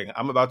interesting.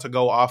 I'm about to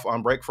go off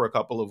on break for a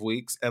couple of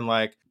weeks, and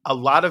like a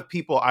lot of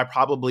people I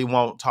probably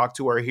won't talk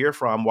to or hear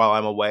from while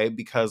I'm away,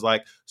 because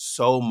like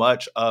so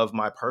much of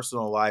my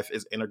personal life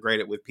is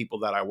integrated with people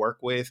that I work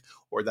with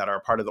or that are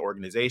a part of the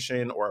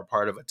organization or a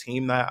part of a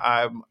team that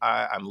I'm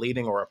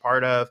leading or a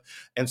part of.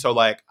 And so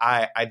like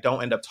I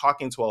don't end up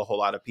talking to a whole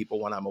lot of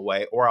people when I'm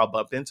away, or I'll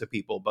bump into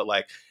people, but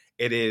like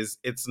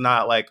it's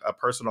not like a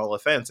personal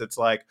offense. It's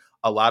like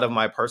a lot of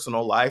my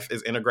personal life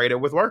is integrated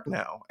with work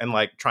now, and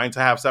like trying to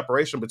have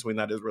separation between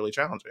that is really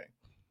challenging.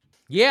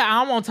 Yeah, I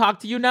don't want to talk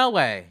to you no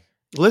way.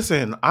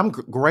 Listen, I'm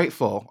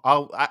grateful.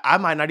 I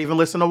might not even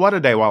listen to What a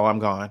Day while I'm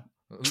gone.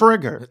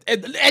 Trigger.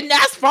 And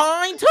that's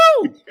fine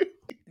too.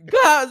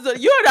 Cause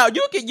you know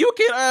you can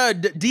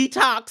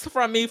detox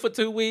from me for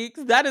 2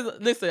 weeks. That is,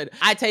 listen,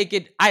 I take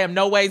it. I am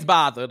no ways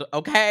bothered.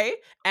 Okay,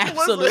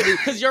 absolutely.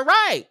 Cause you're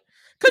right.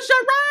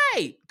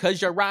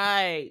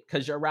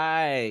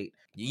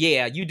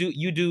 Yeah, you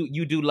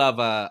do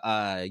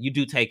love you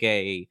do take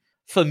a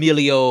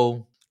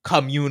familial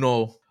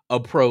communal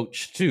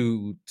approach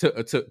to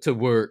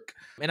work,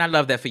 and I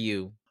love that for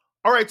you.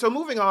 All right, so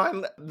moving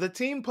on, the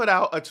team put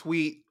out a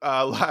tweet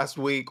last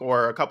week,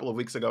 or a couple of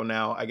weeks ago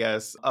now, I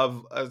guess,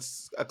 of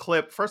a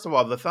clip. First of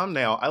all, the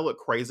thumbnail, I look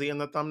crazy in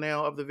the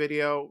thumbnail of the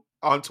video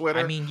on Twitter.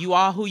 I mean, you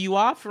are who you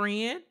are,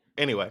 friend.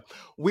 Anyway,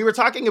 we were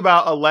talking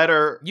about a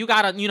letter. You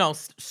gotta,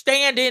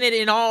 stand in it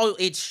in all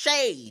its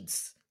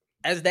shades,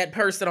 as that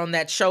person on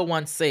that show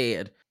once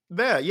said.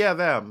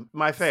 Them,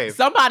 my fave.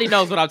 Somebody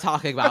knows what I'm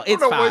talking about.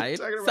 It's fine.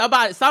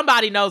 About.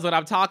 Somebody knows what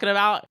I'm talking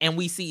about, and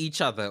we see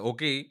each other,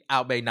 okay?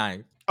 Out May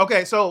 9th.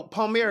 Okay, so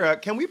Palmyra,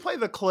 can we play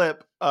the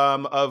clip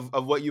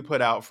of what you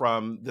put out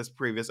from this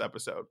previous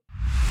episode?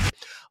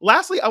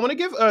 Lastly, I want to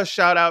give a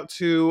shout out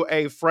to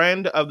a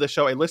friend of the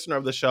show, a listener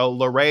of the show,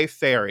 Lorraine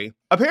Ferry.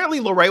 Apparently,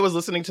 Lorraine was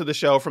listening to the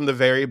show from the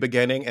very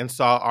beginning and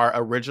saw our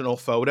original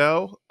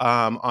photo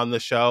on the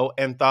show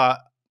and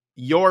thought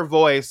your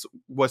voice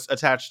was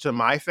attached to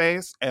my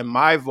face and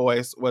my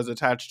voice was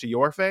attached to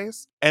your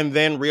face, and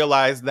then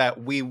realized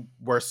that we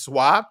were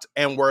swapped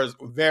and was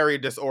very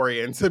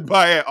disoriented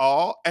by it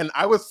all. And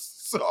I was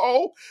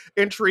so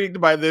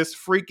intrigued by this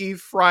Freaky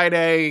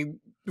Friday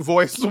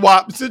voice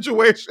swap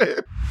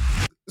situation.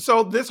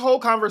 So this whole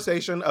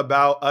conversation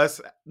about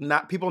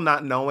people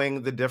not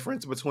knowing the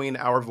difference between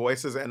our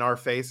voices and our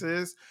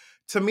faces,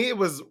 to me, it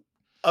was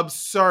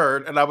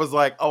absurd. And I was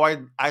like, oh,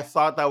 I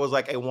thought that was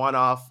like a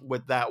one-off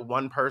with that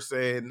one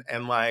person,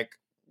 and like,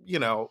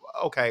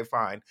 okay,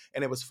 fine.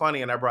 And it was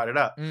funny and I brought it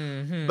up.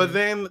 Mm-hmm. But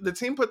then the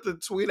team put the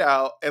tweet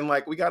out, and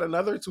like we got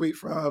another tweet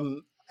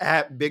from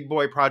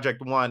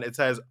 @BigBoyProject1. It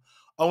says,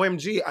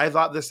 OMG, I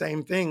thought the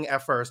same thing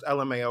at first.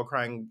 LMAO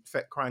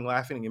crying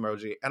laughing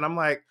emoji. And I'm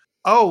like,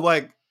 oh,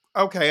 like,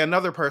 okay,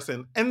 another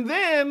person. And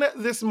then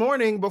this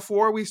morning,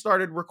 before we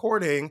started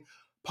recording,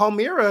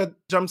 Palmyra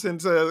jumps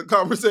into the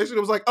conversation.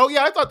 It was like, oh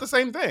yeah, I thought the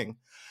same thing.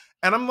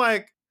 And I'm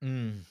like,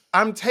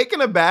 I'm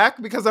taken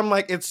aback, because I'm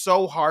like, it's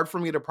so hard for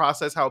me to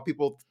process how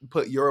people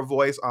put your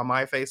voice on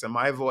my face and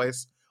my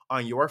voice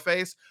on your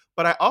face.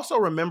 But I also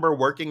remember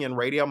working in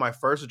radio. My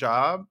first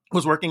job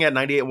was working at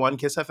 98.1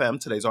 Kiss FM,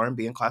 today's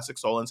R&B and classic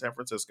soul, in San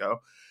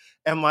Francisco.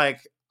 And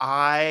like,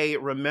 I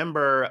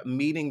remember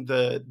meeting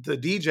the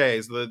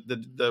DJs,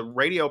 the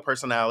radio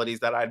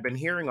personalities that I'd been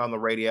hearing on the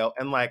radio,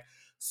 and like,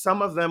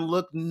 some of them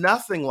looked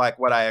nothing like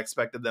what I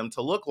expected them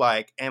to look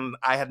like. And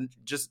I had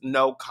just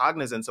no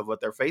cognizance of what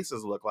their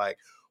faces look like.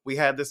 We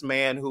had this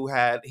man who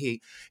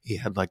he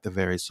had like the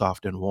very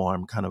soft and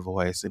warm kind of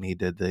voice, and he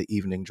did the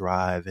evening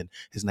drive, and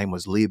his name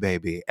was Lee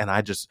Baby. And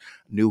I just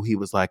knew he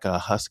was like a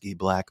husky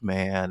black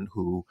man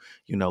who,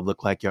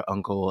 looked like your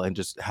uncle and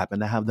just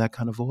happened to have that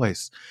kind of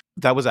voice.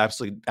 That was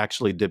actually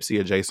Dipsy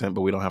adjacent,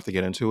 but we don't have to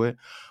get into it.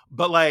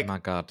 But like, my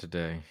God,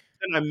 today.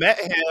 And I met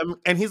him,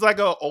 and he's like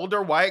an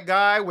older white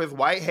guy with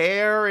white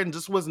hair, and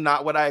just was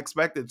not what I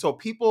expected. So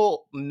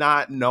people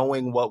not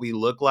knowing what we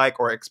look like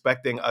or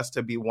expecting us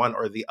to be one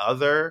or the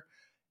other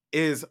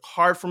is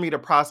hard for me to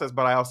process,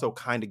 but I also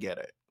kind of get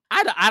it.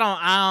 I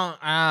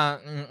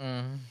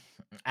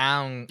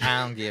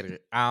don't get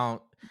it.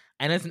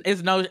 And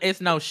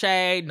it's no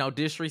shade, no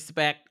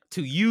disrespect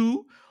to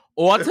you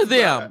or to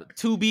them.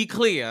 To be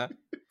clear,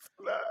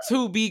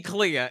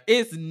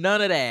 it's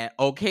none of that.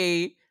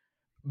 Okay.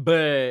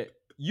 But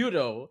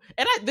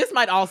and this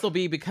might also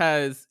be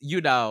because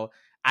we've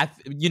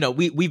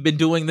been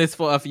doing this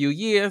for a few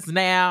years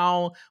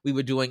now. We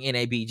were doing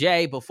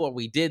NABJ before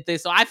we did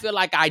this, so I feel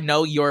like I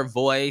know your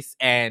voice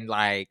and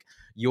like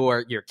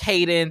your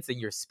cadence and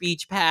your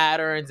speech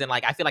patterns, and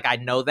like I feel like I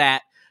know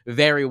that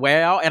very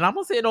well. And I'm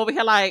sitting over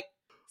here like,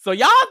 so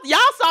y'all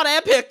saw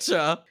that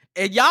picture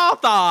and y'all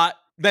thought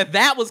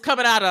that was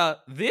coming out of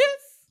this.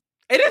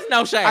 It is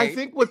no shade. I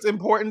think what's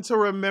important to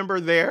remember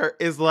there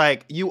is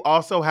like, you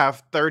also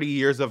have 30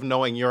 years of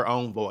knowing your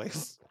own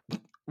voice.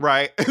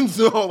 right? And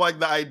so like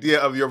the idea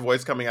of your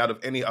voice coming out of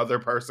any other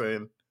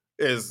person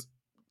is,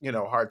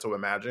 hard to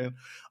imagine.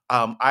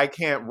 I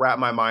can't wrap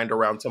my mind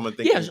around someone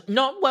thinking. Yes,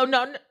 no.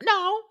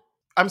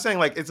 I'm saying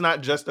like it's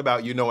not just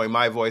about you knowing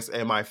my voice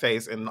and my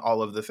face and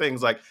all of the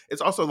things. Like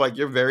it's also like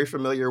you're very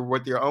familiar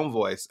with your own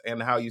voice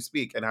and how you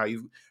speak and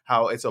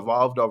how it's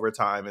evolved over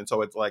time. And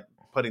so it's like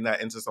putting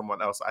that into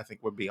someone else, I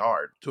think would be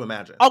hard to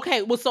imagine.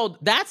 Okay, well, so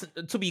that's,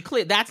 to be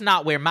clear, that's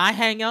not where my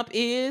hang up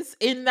is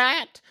in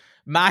that.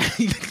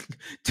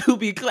 To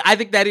be clear, I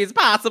think that is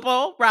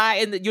possible, right?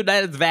 And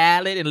that is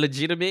valid and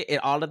legitimate and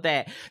all of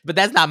that. But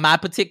that's not my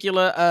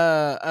particular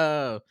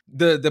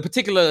the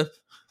particular,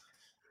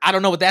 I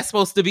don't know what that's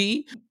supposed to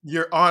be.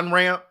 Your on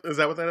ramp, is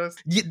that what that is?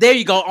 There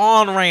you go,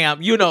 on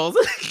ramp,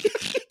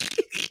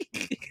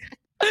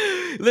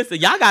 Listen,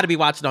 y'all got to be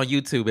watching on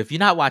YouTube. If you're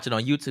not watching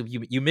on YouTube,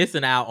 you're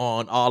missing out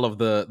on all of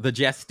the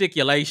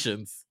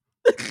gesticulations.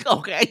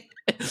 Okay.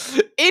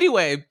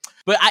 Anyway,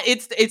 but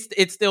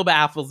it still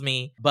baffles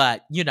me.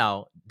 But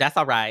that's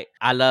all right.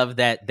 I love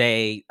that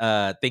they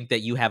think that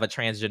you have a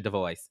transgender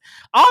voice.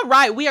 All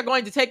right, we are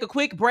going to take a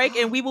quick break,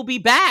 and we will be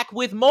back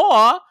with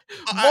more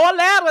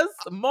letters.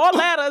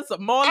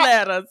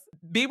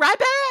 Be right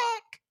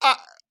back.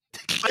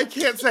 I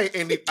can't say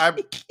any.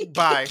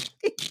 Bye.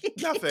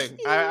 Nothing.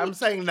 I'm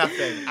saying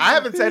nothing. I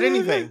haven't said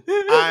anything.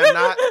 I'm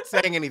not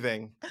saying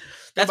anything.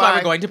 That's Goodbye. why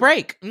we're going to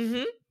break.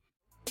 Mm-hmm.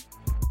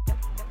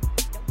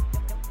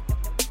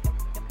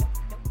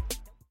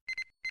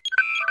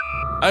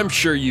 I'm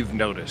sure you've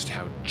noticed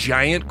how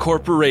giant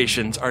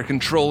corporations are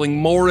controlling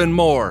more and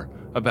more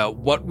about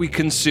what we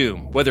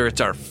consume, whether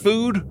it's our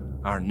food,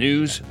 our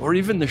news, or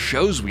even the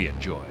shows we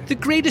enjoy. The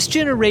Greatest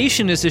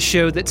Generation is a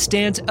show that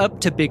stands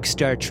up to big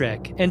Star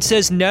Trek and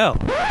says no.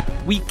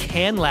 We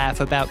can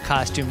laugh about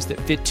costumes that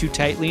fit too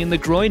tightly in the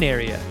groin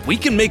area. We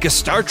can make a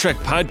Star Trek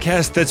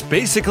podcast that's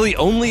basically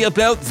only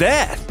about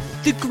that.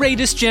 The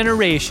Greatest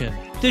Generation,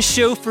 the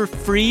show for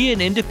free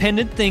and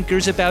independent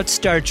thinkers about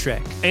Star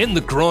Trek. And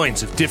the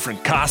groins of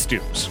different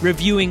costumes.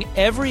 Reviewing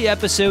every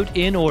episode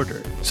in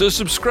order. So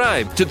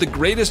subscribe to The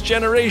Greatest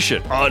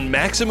Generation on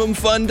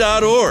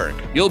MaximumFun.org.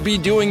 You'll be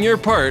doing your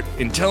part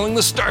in telling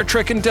the Star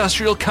Trek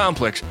industrial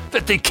complex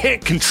that they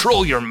can't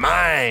control your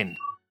mind.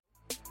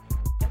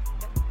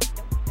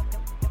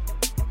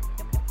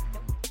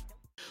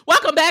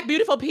 Welcome back,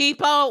 beautiful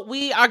people.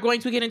 We are going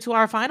to get into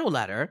our final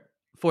letter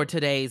for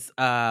today's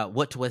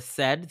What Was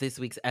Said, this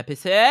week's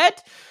episode.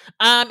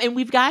 And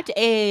we've got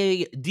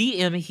a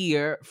DM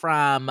here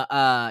from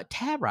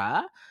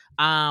Tara.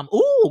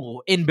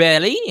 In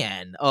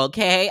Berlin.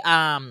 Okay.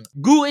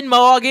 Guten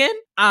Morgen.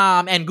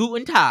 And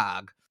Guten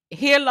Tag.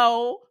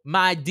 Hello,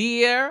 my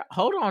dear.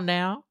 Hold on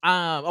now.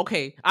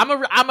 Okay. I'm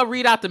gonna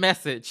read out the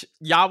message.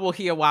 Y'all will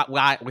hear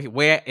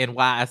where and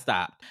why I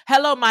stopped.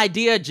 Hello, my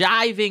dear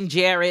jiving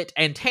Jarrett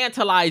and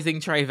tantalizing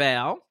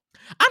Trevel.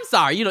 I'm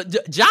sorry,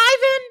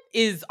 jiving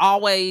is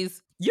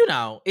always,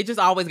 it just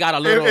always got a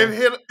little.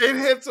 It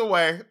hits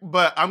away,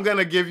 but I'm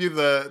gonna give you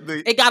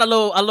the. It got a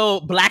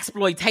little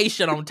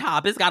blaxploitation on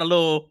top. It's got a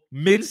little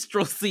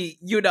minstrelsy,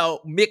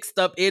 mixed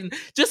up in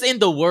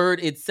the word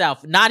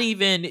itself. Not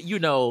even,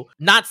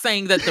 not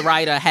saying that the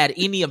writer had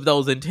any of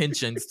those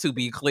intentions. To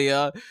be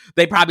clear,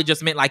 they probably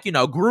just meant like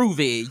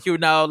groovy,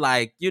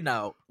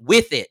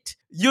 with it,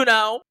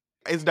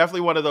 It's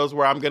definitely one of those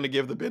where I'm going to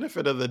give the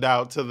benefit of the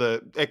doubt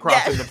to it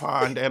crossing the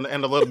pond and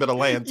a little bit of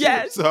land too.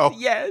 Yes,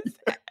 yes,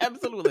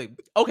 absolutely.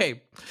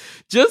 Okay,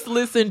 just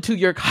listen to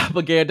your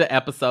propaganda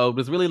episode.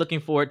 Was really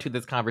looking forward to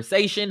this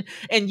conversation,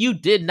 and you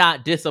did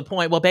not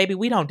disappoint. Well, baby,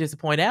 we don't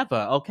disappoint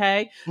ever,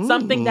 okay?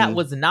 Something that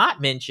was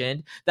not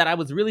mentioned that I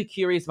was really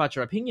curious about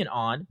your opinion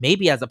on,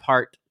 maybe as a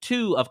part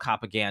 2 of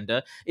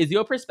propaganda, is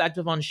your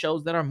perspective on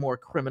shows that are more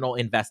criminal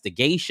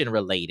investigation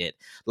related,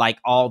 like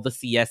all the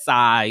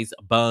CSIs,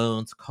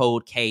 Bones,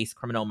 Cold Case,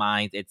 Criminal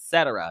Minds,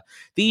 etc.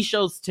 These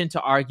shows tend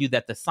to argue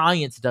that the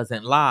science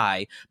doesn't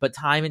lie, but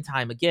time and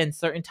time again,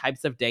 certain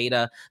types of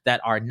data that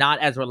are not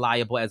as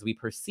reliable as we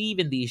perceive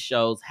in these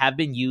shows have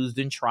been used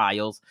in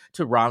trials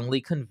to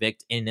wrongly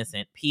convict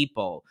innocent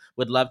people.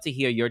 Would love to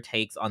hear your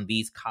takes on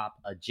these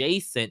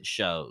cop-adjacent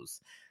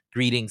shows.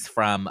 Greetings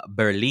from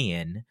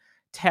Berlin.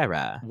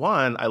 Tara.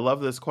 One, I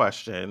love this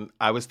question.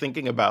 I was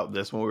thinking about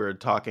this when we were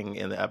talking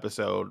in the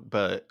episode,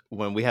 but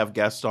when we have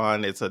guests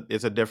on, it's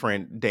a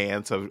different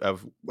dance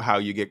of how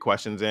you get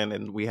questions in,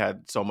 and we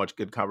had so much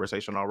good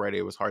conversation already.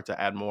 It was hard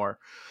to add more.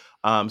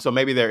 So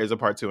maybe there is a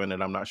part 2 in it.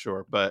 I'm not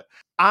sure, but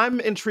I'm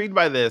intrigued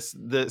by this.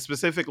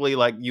 Specifically,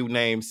 like you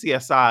named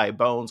CSI,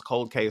 Bones,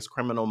 Cold Case,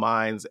 Criminal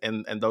Minds,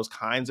 and those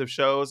kinds of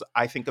shows.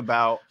 I think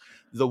about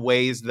the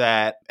ways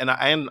that, and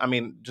I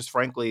mean, just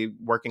frankly,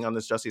 working on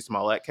this Jussie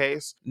Smollett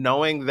case,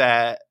 knowing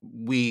that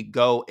we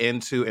go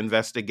into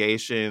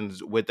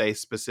investigations with a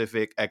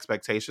specific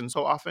expectation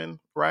so often,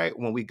 right?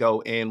 When we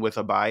go in with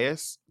a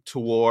bias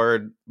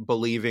toward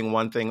believing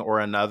one thing or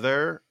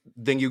another,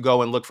 then you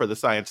go and look for the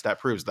science that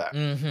proves that,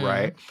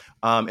 right?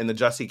 In the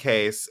Jussie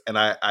case, and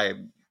I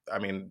I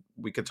mean,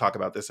 we could talk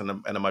about this in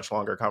a much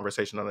longer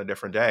conversation on a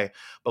different day.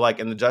 But like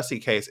in the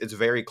Jussie case, it's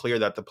very clear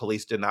that the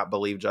police did not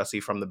believe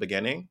Jussie from the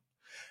beginning.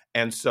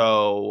 And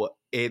so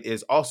it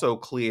is also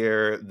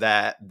clear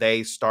that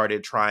they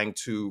started trying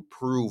to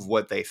prove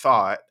what they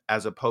thought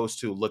as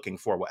opposed to looking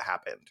for what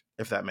happened,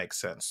 if that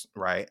makes sense,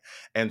 right?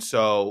 And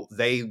so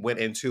they went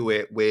into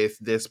it with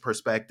this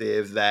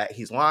perspective that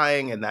he's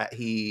lying and that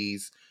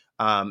he's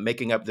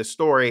making up this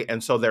story.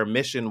 And so their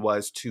mission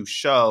was to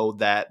show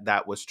that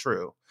that was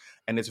true.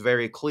 And it's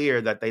very clear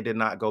that they did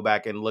not go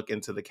back and look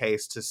into the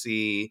case to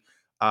see,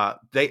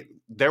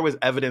 there was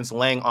evidence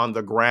laying on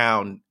the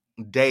ground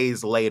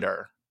days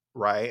later,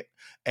 right?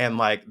 And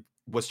like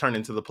was turned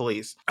into the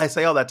police. I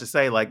say all that to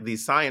say, like,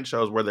 these science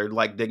shows where they're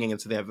like digging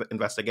into the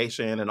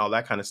investigation and all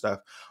that kind of stuff,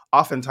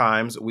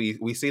 oftentimes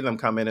we see them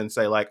come in and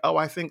say like, oh,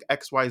 I think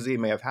XYZ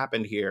may have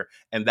happened here.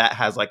 And that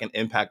has like an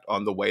impact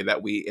on the way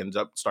that we end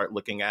up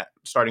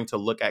starting to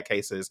look at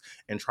cases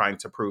and trying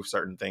to prove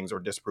certain things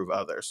or disprove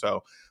others.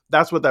 So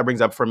that's what that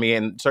brings up for me.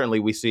 And certainly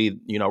we see,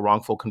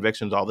 wrongful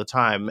convictions all the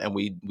time. And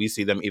we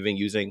see them even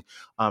using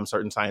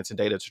certain science and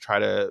data to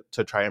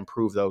try and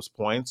prove those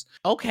points.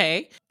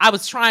 Okay. I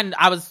was trying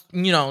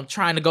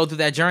to go through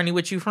that journey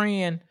with you,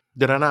 friend.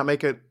 Did I not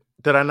make it?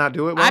 Did I not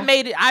do it well? I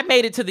made it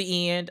to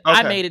the end. Okay.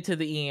 I made it to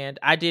the end.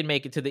 I did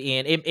make it to the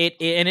end.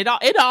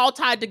 It all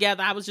tied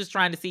together. I was just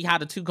trying to see how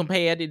the two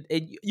compared.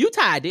 You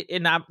tied it,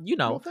 and Well,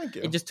 thank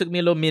you. it just took me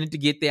a little minute to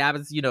get there. I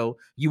was, you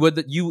were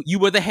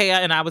the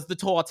hare, and I was the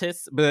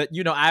tortoise, but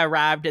I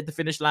arrived at the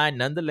finish line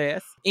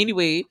nonetheless.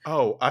 Anyway.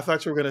 Oh, I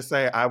thought you were gonna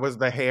say I was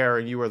the hare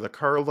and you were the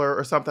curler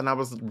or something. I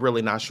was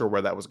really not sure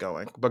where that was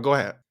going, but go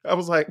ahead. I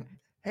was like,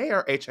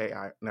 hare,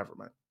 HAI. Never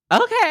mind.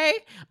 Okay.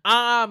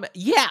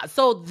 Yeah.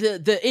 So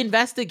the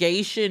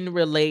investigation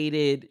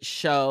related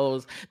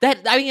shows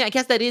that, I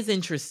guess that is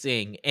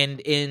interesting,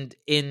 and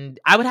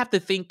I would have to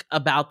think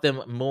about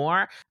them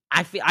more.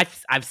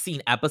 I've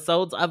seen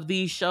episodes of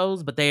these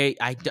shows, but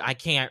I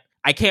can't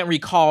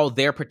recall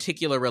their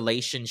particular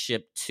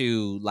relationship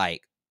to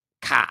like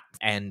cops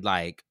and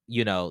like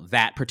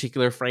that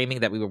particular framing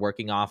that we were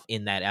working off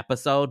in that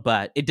episode.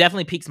 But it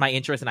definitely piques my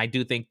interest, and I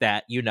do think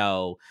that you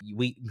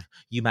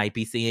might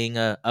be seeing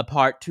a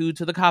part 2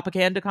 to the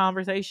Copacabana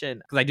conversation,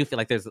 because I do feel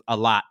like there's a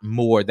lot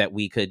more that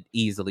we could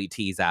easily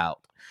tease out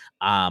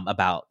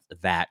about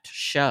that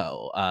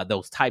show,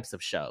 those types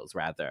of shows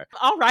rather.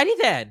 Alrighty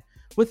then,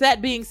 with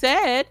that being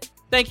said,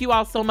 thank you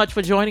all so much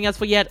for joining us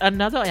for yet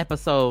another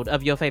episode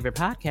of your favorite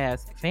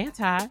podcast,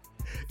 Fanti.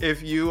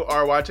 If you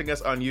are watching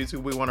us on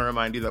YouTube, we want to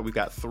remind you that we've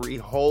got 3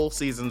 whole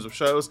seasons of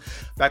shows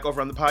back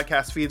over on the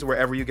podcast feeds,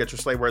 wherever you get your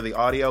Slay-worthy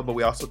audio. But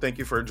we also thank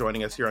you for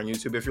joining us here on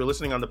YouTube. If you're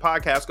listening on the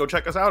podcast, go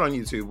check us out on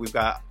YouTube. We've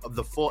got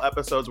the full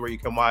episodes where you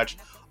can watch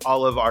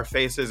all of our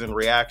faces and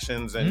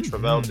reactions, and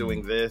Travell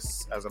doing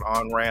this as an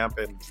on-ramp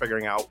and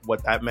figuring out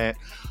what that meant.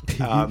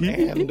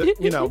 And,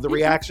 the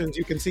reactions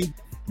you can see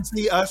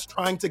us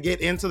trying to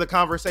get into the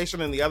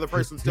conversation and the other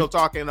person still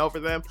talking over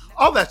them,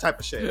 all that type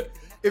of shit.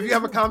 If you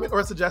have a comment or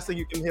a suggestion,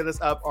 you can hit us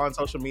up on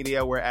social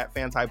media. We're at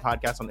Fanti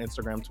Podcast on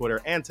Instagram,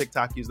 Twitter, and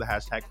TikTok. Use the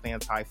hashtag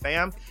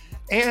FantiFam.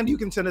 And you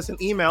can send us an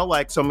email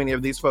like so many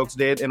of these folks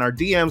did in our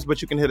DMs,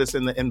 but you can hit us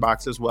in the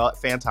inbox as well at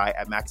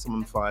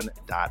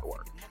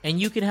fanti@MaximumFun.org. And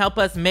you can help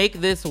us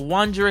make this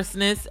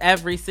wondrousness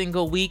every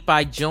single week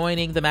by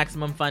joining the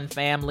Maximum Fun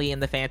family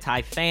and the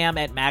Fanti fam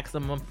at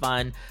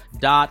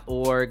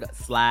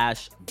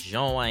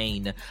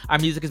MaximumFun.org/join. Our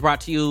music is brought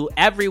to you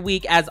every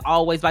week, as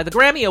always, by the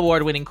Grammy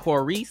Award-winning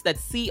Corrice.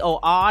 That's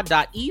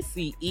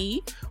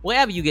COR.ECE.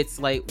 Wherever you get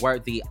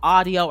Slay-worthy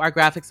audio. Our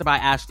graphics are by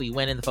Ashley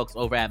Wynn and the folks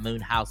over at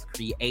Moonhouse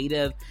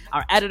Creative.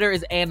 Our editor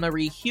is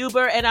Anne-Marie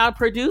Huber, and our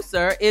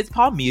producer is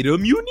Palmira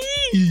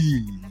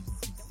Muniz.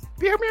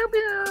 Pew, pew,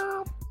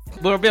 pew.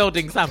 We're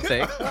building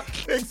something.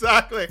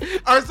 Exactly.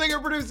 Our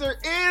singer-producer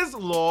is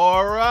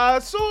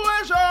Laura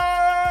Swisher.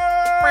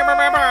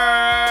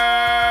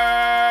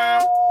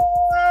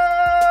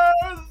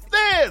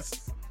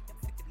 This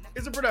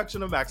is a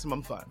production of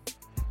Maximum Fun.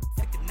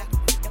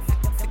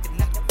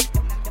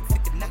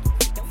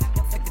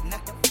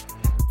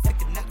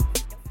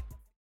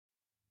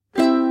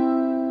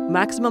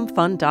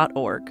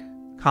 MaximumFun.org.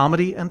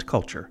 Comedy and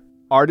culture.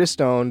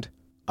 Artist owned.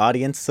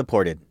 Audience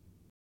supported.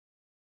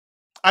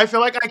 I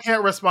feel like I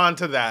can't respond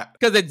to that.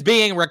 Because it's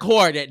being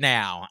recorded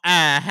now.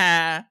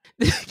 Uh-huh.